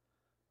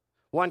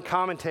 One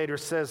commentator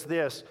says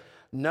this,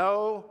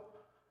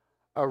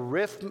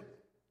 arithmetic,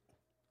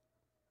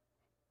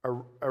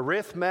 I'm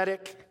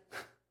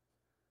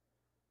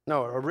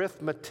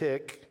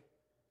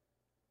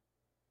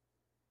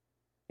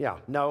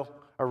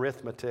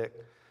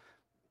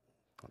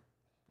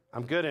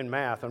good in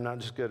math. I'm not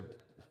just good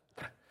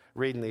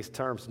reading these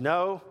terms.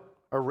 No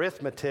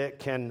arithmetic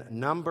can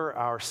number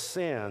our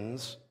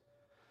sins.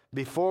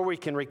 Before we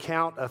can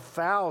recount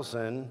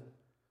 1,000,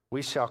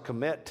 we shall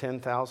commit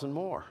 10,000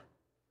 more.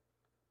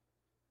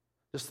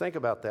 Just think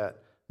about that.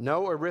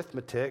 No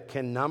arithmetic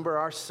can number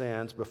our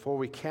sins. Before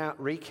we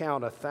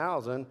recount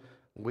 1,000,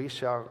 we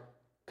shall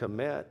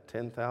commit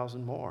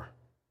 10,000 more.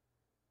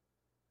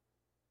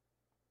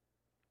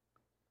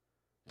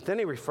 But then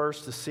he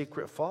refers to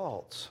secret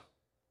faults.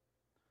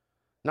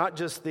 Not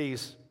just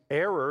these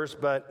errors,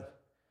 but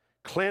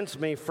cleanse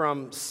me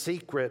from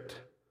secret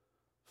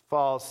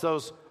faults,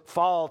 those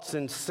faults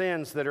and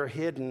sins that are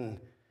hidden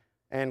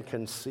and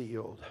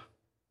concealed.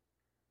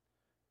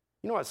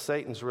 You know what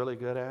Satan's really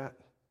good at?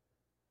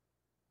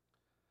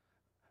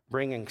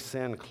 Bringing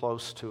sin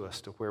close to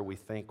us to where we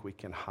think we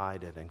can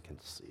hide it and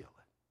conceal it.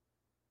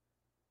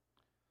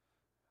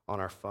 On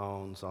our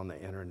phones, on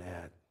the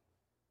internet,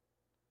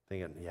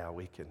 thinking,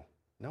 we can.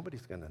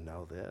 Nobody's going to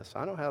know this.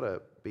 I know how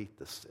to beat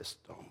the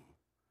system.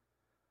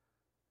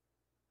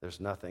 There's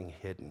nothing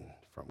hidden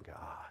from God.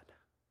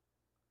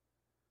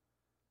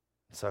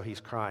 So he's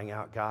crying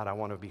out, God, I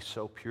want to be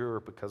so pure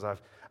because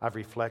I've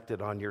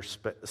reflected on your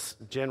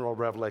general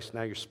revelation,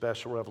 now your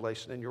special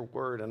revelation in your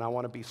word, and I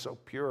want to be so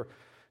pure.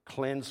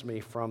 Cleanse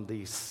me from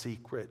these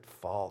secret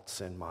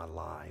faults in my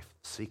life,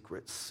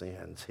 secret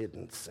sins,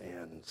 hidden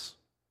sins.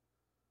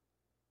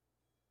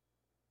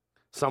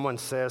 Someone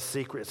says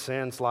secret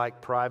sins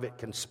like private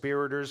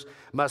conspirators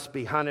must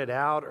be hunted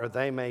out or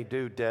they may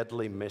do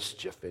deadly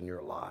mischief in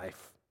your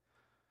life.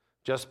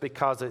 Just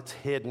because it's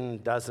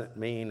hidden doesn't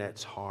mean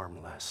it's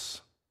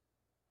harmless.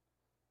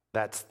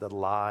 That's the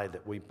lie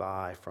that we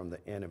buy from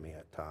the enemy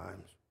at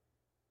times.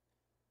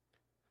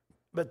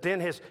 But then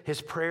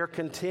his prayer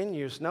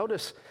continues.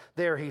 Notice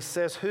there he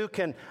says, who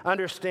can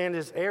understand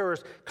his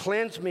errors?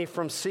 Cleanse me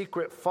from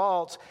secret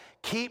faults.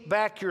 Keep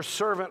back your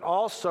servant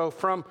also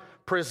from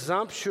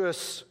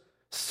presumptuous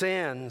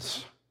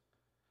sins.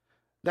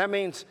 That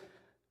means,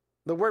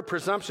 the word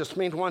presumptuous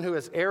means one who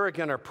is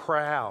arrogant or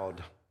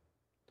proud.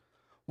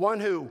 one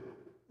who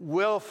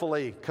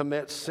willfully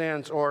commits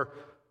sins or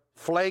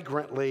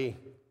flagrantly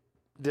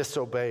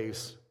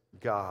disobeys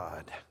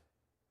God.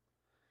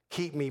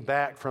 Keep me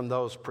back from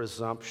those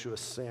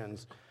presumptuous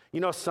sins. You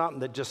know something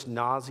that just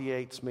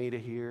nauseates me to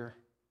hear?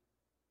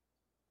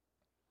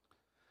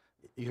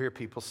 You hear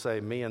people say,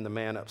 me and the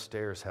man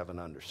upstairs have an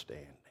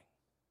understanding.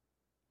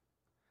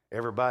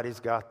 Everybody's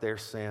got their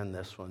sin,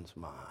 this one's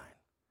mine.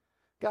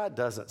 God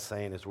doesn't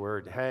say in his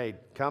word, hey,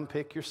 come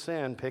pick your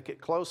sin, pick it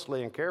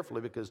closely and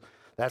carefully because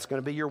that's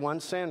going to be your one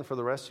sin for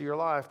the rest of your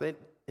life.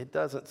 It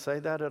doesn't say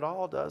that at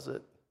all, does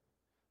it?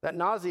 That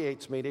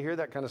nauseates me to hear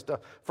that kind of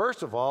stuff.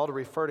 First of all, to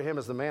refer to him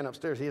as the man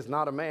upstairs, he is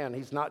not a man.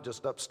 He's not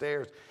just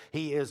upstairs.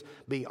 He is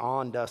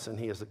beyond us, and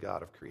he is the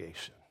God of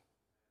creation.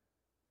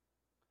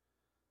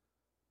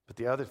 But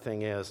the other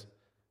thing is,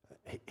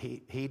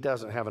 he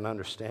doesn't have an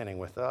understanding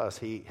with us.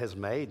 He has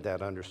made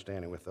that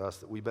understanding with us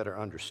that we better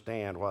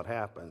understand what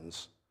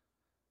happens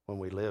when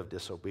we live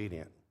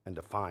disobedient and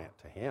defiant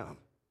to him.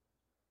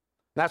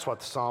 That's what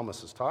the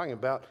psalmist is talking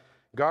about.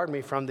 Guard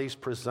me from these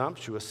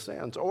presumptuous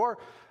sins. Or,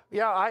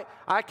 yeah,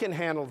 I can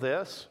handle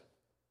this.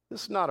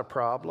 This is not a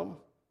problem.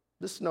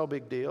 This is no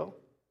big deal.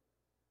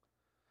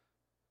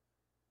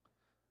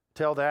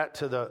 Tell that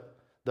to the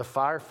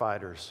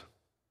firefighters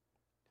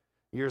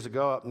years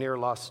ago up near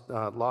Los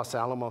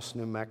Alamos,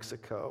 New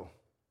Mexico,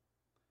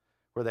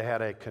 where they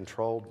had a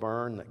controlled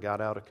burn that got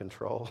out of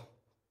control.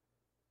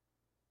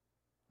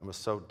 It was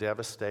so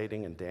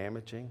devastating and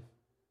damaging.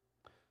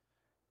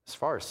 As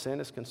far as sin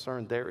is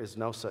concerned, there is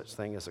no such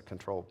thing as a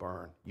controlled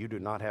burn. You do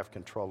not have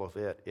control of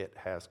it. It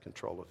has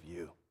control of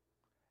you,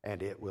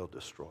 and it will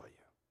destroy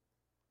you.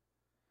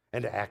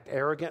 And to act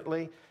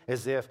arrogantly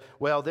as if,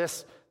 well,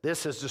 this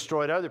has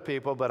destroyed other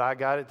people, but I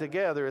got it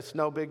together. It's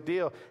no big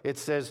deal. It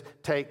says,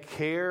 take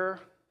care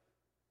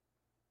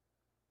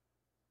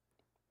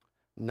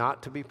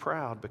not to be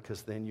proud,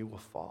 because then you will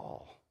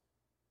fall.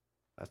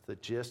 That's the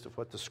gist of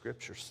what the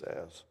scripture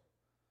says.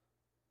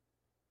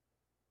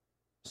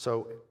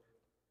 So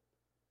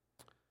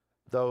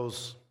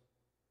those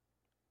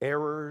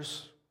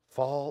errors,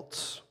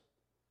 faults,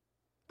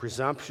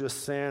 presumptuous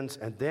sins,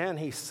 and then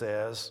he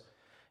says,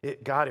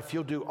 God, if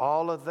you'll do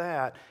all of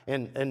that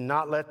and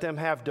not let them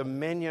have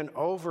dominion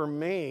over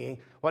me,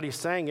 what he's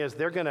saying is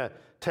they're going to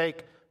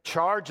take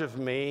charge of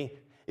me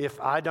if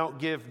I don't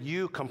give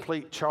you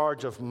complete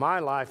charge of my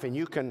life, and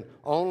you can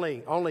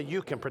only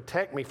you can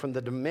protect me from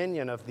the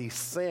dominion of these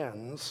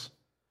sins.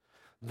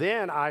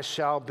 Then I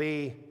shall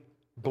be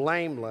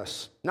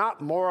blameless,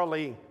 not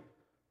morally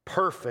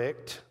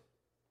perfect,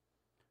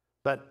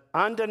 but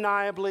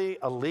undeniably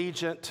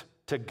allegiant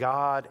to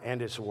God and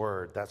his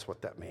word. That's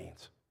what that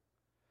means.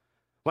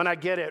 When I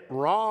get it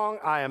wrong,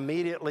 I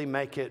immediately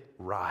make it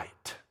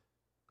right.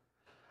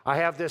 I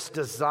have this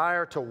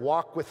desire to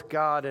walk with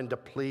God and to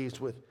please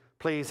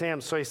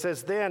him. So he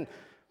says, then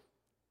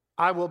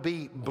I will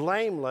be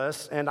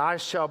blameless and I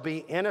shall be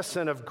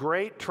innocent of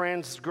great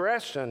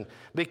transgression,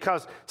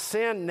 because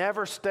sin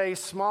never stays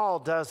small,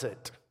 does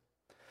it?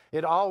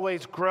 It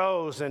always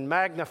grows and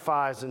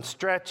magnifies and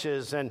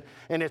stretches, and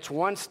it's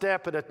one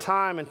step at a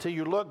time until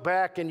you look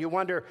back and you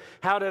wonder,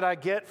 how did I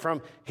get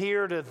from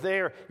here to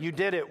there? You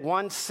did it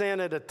one sin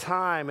at a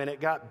time, and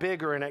it got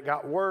bigger and it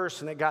got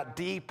worse and it got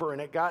deeper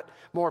and it got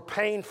more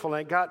painful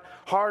and it got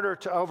harder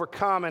to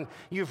overcome, and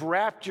you've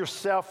wrapped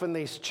yourself in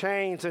these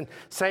chains and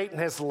Satan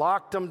has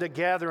locked them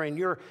together and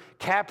you're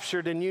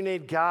captured and you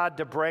need God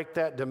to break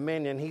that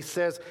dominion. He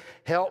says,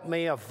 help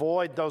me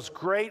avoid those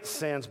great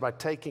sins by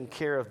taking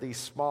care of these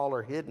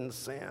smaller hidden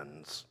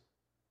sins.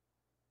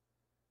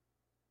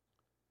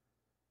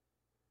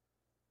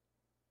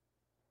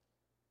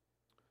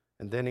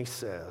 And then he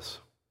says,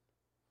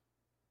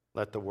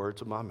 let the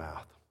words of my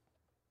mouth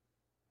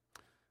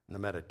and the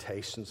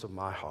meditations of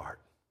my heart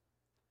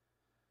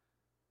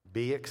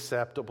be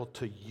acceptable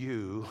to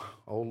you,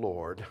 O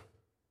Lord,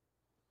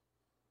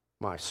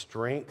 my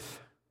strength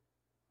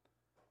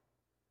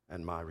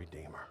and my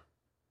Redeemer.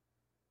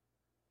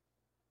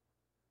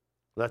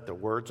 Let the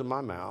words of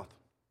my mouth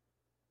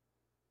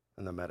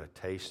and the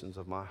meditations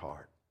of my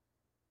heart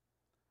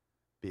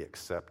be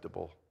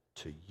acceptable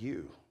to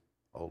you,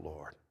 O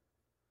Lord,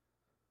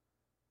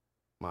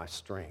 my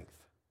strength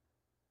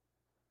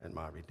and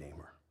my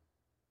Redeemer.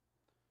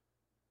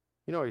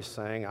 You know what he's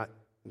saying?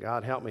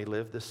 God, help me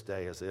live this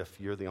day as if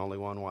you're the only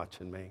one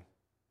watching me.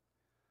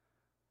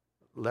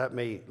 Let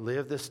me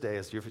live this day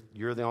as if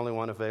you're the only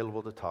one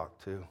available to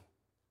talk to.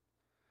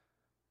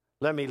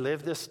 Let me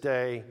live this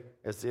day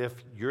as if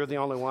you're the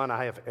only one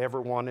I have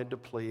ever wanted to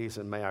please,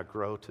 and may I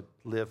grow to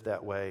live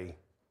that way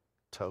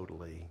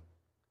totally.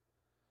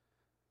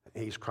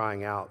 He's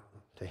crying out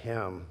to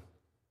him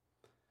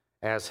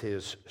as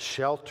his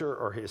shelter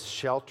or his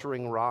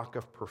sheltering rock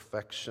of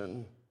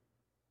perfection,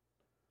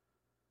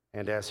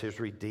 and as his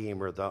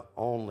Redeemer, the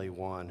only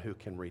one who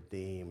can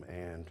redeem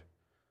and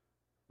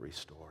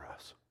restore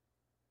us.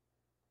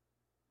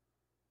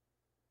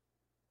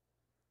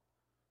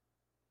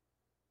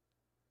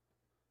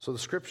 So the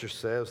scripture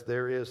says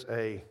there is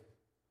a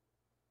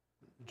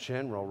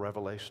general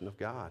revelation of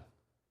God.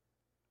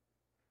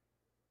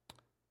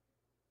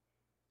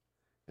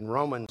 In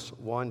Romans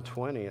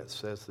 1:20, it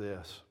says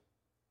this.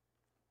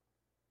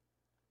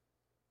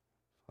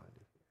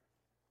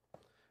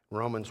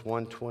 Romans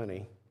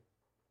 1:20,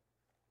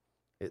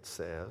 it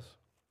says,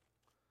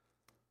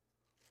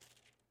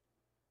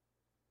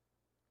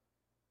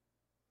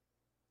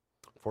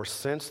 "For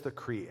since the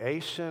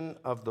creation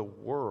of the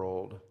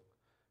world,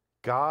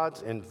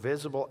 God's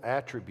invisible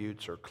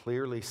attributes are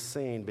clearly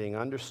seen, being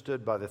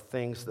understood by the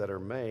things that are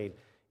made,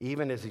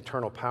 even his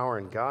eternal power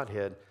and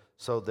Godhead,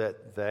 so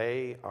that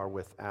they are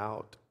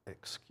without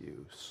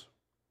excuse."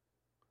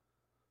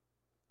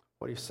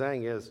 What he's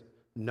saying is,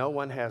 no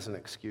one has an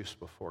excuse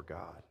before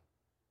God.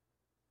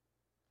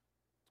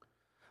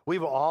 We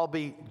will all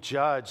be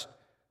judged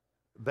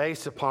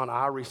based upon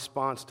our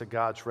response to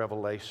God's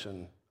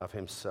revelation of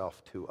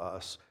himself to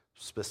us,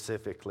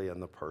 specifically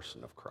in the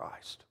person of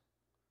Christ.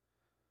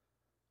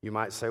 You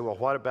might say, well,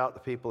 what about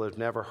the people who've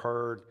never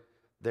heard?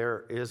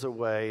 There is a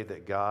way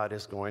that God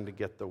is going to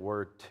get the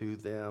word to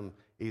them,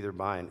 either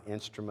by an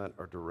instrument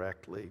or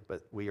directly,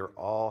 but we are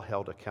all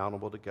held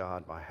accountable to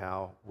God by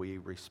how we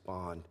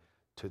respond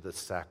to the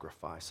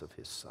sacrifice of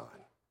his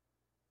Son.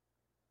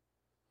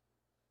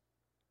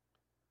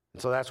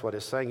 And so that's what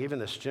it's saying. Even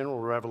this general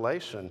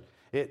revelation,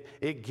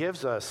 it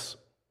gives us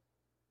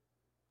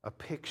a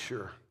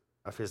picture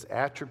of his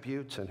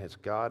attributes and his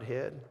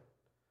Godhead.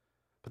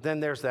 But then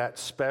there's that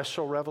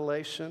special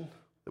revelation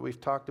that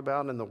we've talked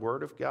about in the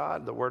Word of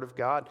God. The Word of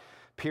God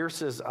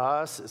pierces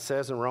us, it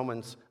says in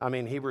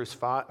Hebrews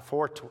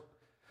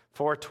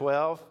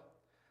 4:12,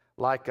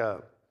 like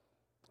a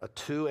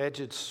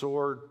two-edged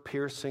sword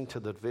piercing to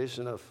the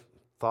division of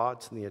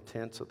thoughts and the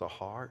intents of the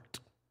heart.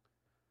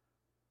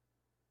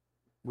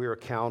 We're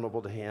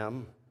accountable to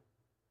him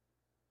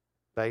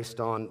based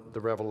on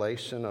the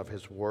revelation of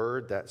his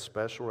word, that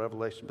special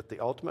revelation. But the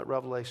ultimate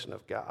revelation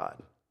of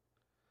God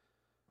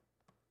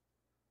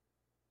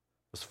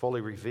was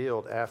fully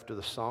revealed after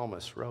the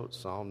psalmist wrote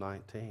Psalm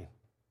 19.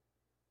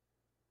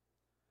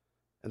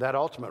 And that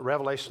ultimate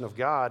revelation of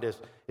God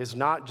is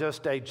not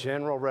just a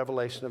general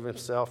revelation of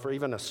himself or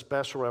even a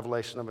special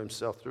revelation of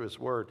himself through his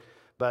word,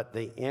 but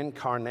the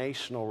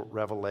incarnational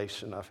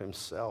revelation of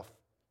himself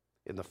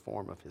in the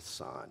form of his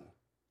Son.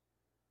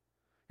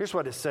 Here's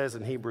what it says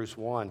in Hebrews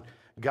 1.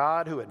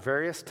 God, who at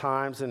various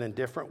times and in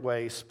different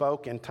ways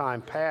spoke in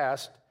time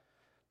past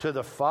to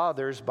the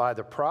fathers by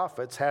the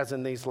prophets, has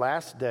in these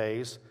last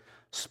days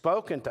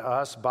spoken to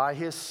us by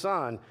his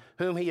Son,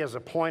 whom he has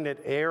appointed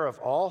heir of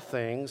all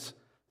things,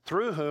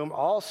 through whom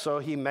also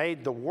he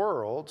made the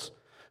worlds,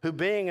 who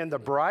being in the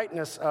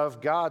brightness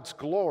of God's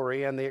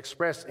glory and the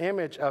express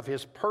image of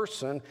his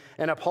person,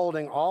 and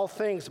upholding all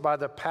things by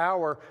the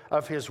power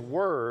of his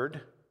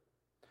word,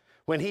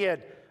 when he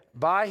had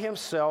by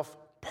himself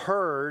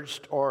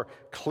purged or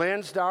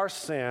cleansed our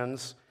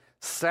sins,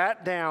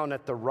 sat down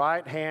at the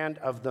right hand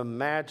of the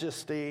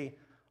majesty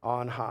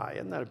on high.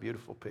 Isn't that a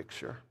beautiful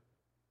picture?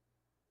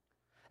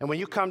 And when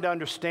you come to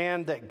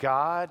understand that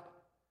God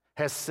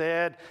has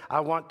said,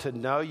 I want to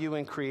know you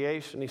in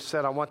creation. He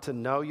said, I want to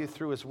know you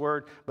through his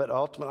word, but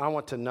ultimately I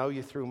want to know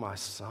you through my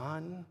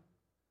Son.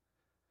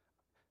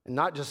 And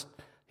not just,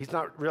 he's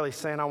not really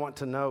saying I want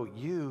to know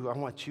you, I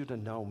want you to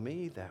know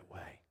me that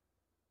way.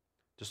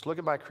 Just look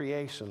at my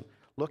creation,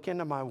 look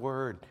into my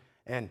word,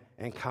 and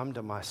come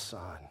to my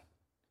Son.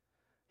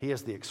 He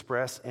is the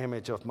express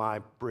image of my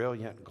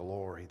brilliant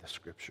glory, the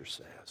scripture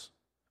says.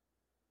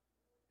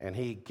 And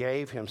he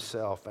gave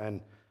himself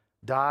and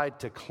died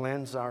to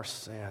cleanse our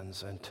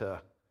sins and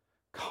to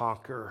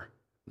conquer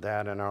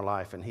that in our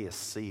life. And he is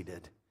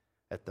seated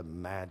at the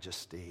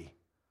majesty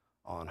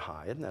on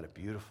high. Isn't that a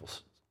beautiful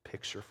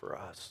picture for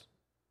us?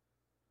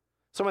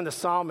 So when the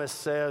psalmist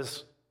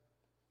says,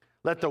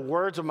 let the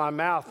words of my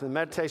mouth and the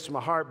meditation of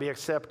my heart be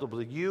acceptable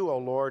to you, O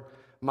Lord,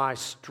 my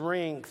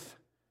strength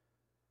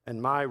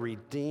and my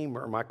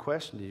Redeemer. My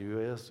question to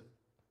you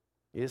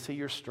is he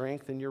your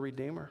strength and your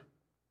Redeemer?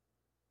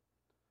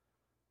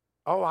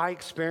 Oh, I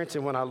experience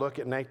it when I look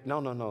at Nathan.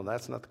 No,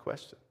 that's not the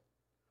question.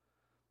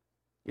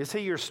 Is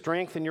he your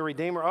strength and your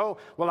Redeemer? Oh,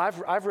 well,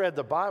 I've read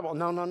the Bible.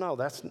 No,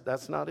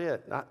 that's not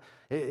it.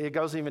 It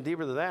goes even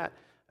deeper than that.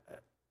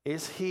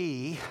 Is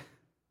he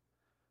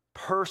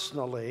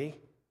personally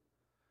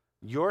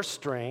your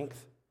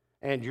strength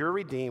and your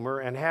Redeemer,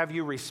 and have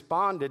you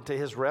responded to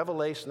his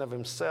revelation of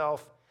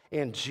himself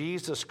in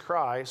Jesus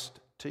Christ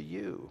to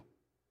you?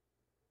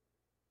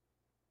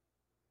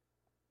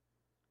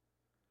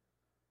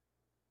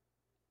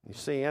 You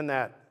see, in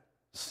that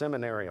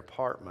seminary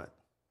apartment,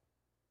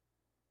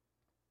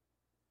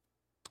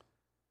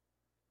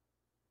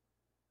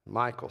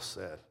 Michael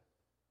said,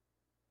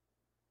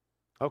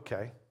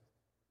 okay,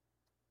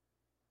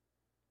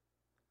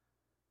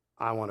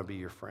 I want to be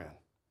your friend.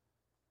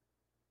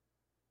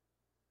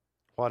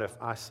 What if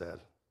I said,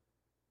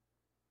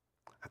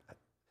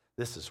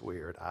 this is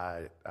weird,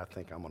 I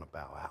think I'm going to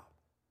bow out?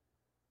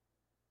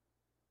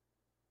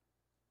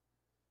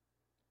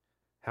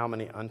 How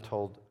many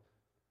untold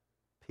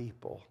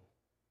people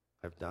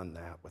have done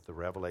that with the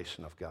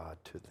revelation of God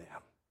to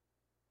them?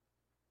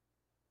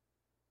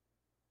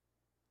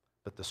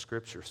 But the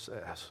scripture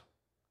says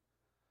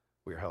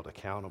We are held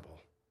accountable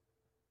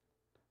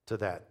to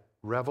that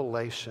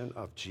revelation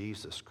of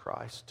Jesus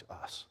Christ to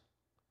us.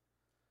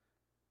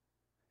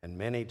 And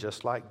many,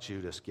 just like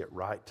Judas, get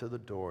right to the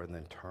door and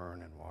then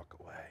turn and walk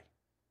away.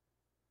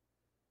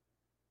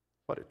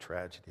 What a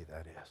tragedy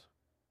that is.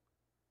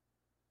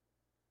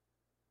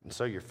 And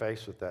so you're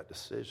faced with that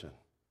decision.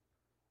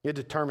 It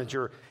determines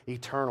your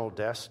eternal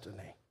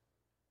destiny.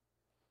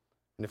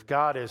 And if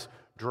God is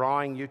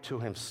drawing you to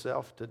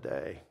himself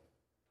today,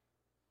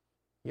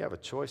 you have a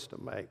choice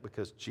to make,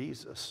 because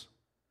Jesus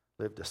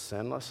lived a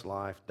sinless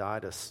life,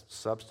 died a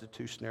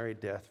substitutionary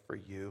death for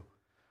you,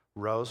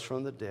 rose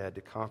from the dead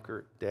to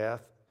conquer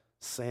death,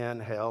 sin,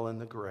 hell,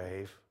 and the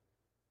grave.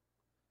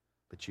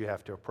 But you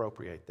have to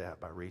appropriate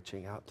that by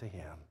reaching out to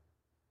him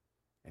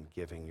and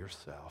giving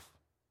yourself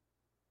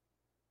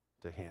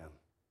to him.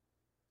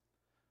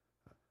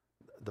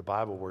 The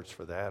Bible words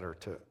for that are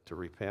to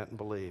repent and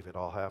believe. It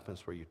all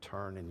happens where you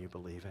turn and you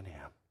believe in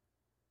him.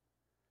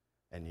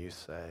 And you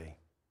say,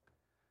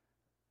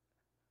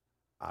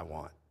 I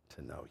want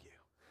to know you.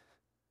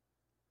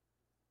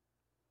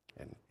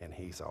 And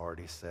he's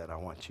already said, I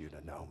want you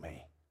to know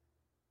me.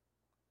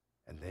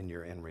 And then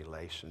you're in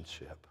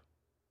relationship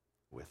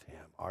with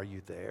him. Are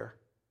you there?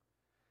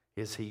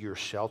 Is he your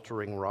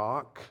sheltering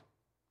rock?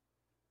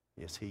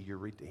 Is he your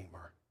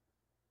redeemer?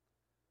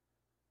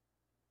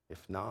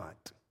 If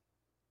not,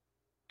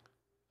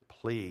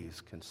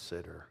 please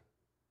consider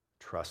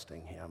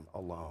trusting him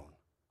alone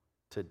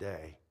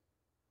today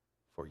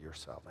for your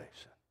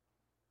salvation.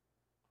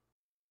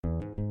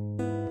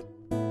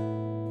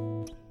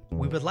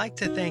 We would like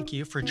to thank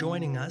you for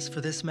joining us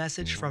for this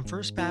message from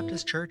First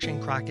Baptist Church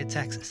in Crockett,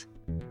 Texas.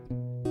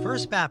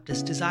 First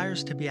Baptist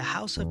desires to be a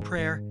house of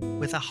prayer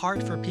with a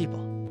heart for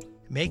people,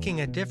 making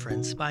a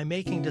difference by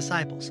making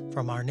disciples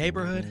from our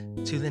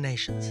neighborhood to the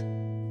nations.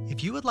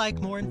 If you would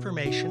like more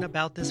information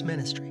about this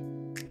ministry,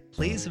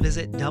 please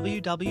visit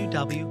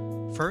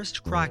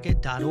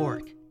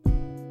www.firstcrockett.org.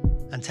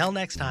 Until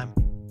next time,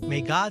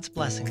 may God's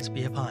blessings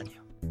be upon you.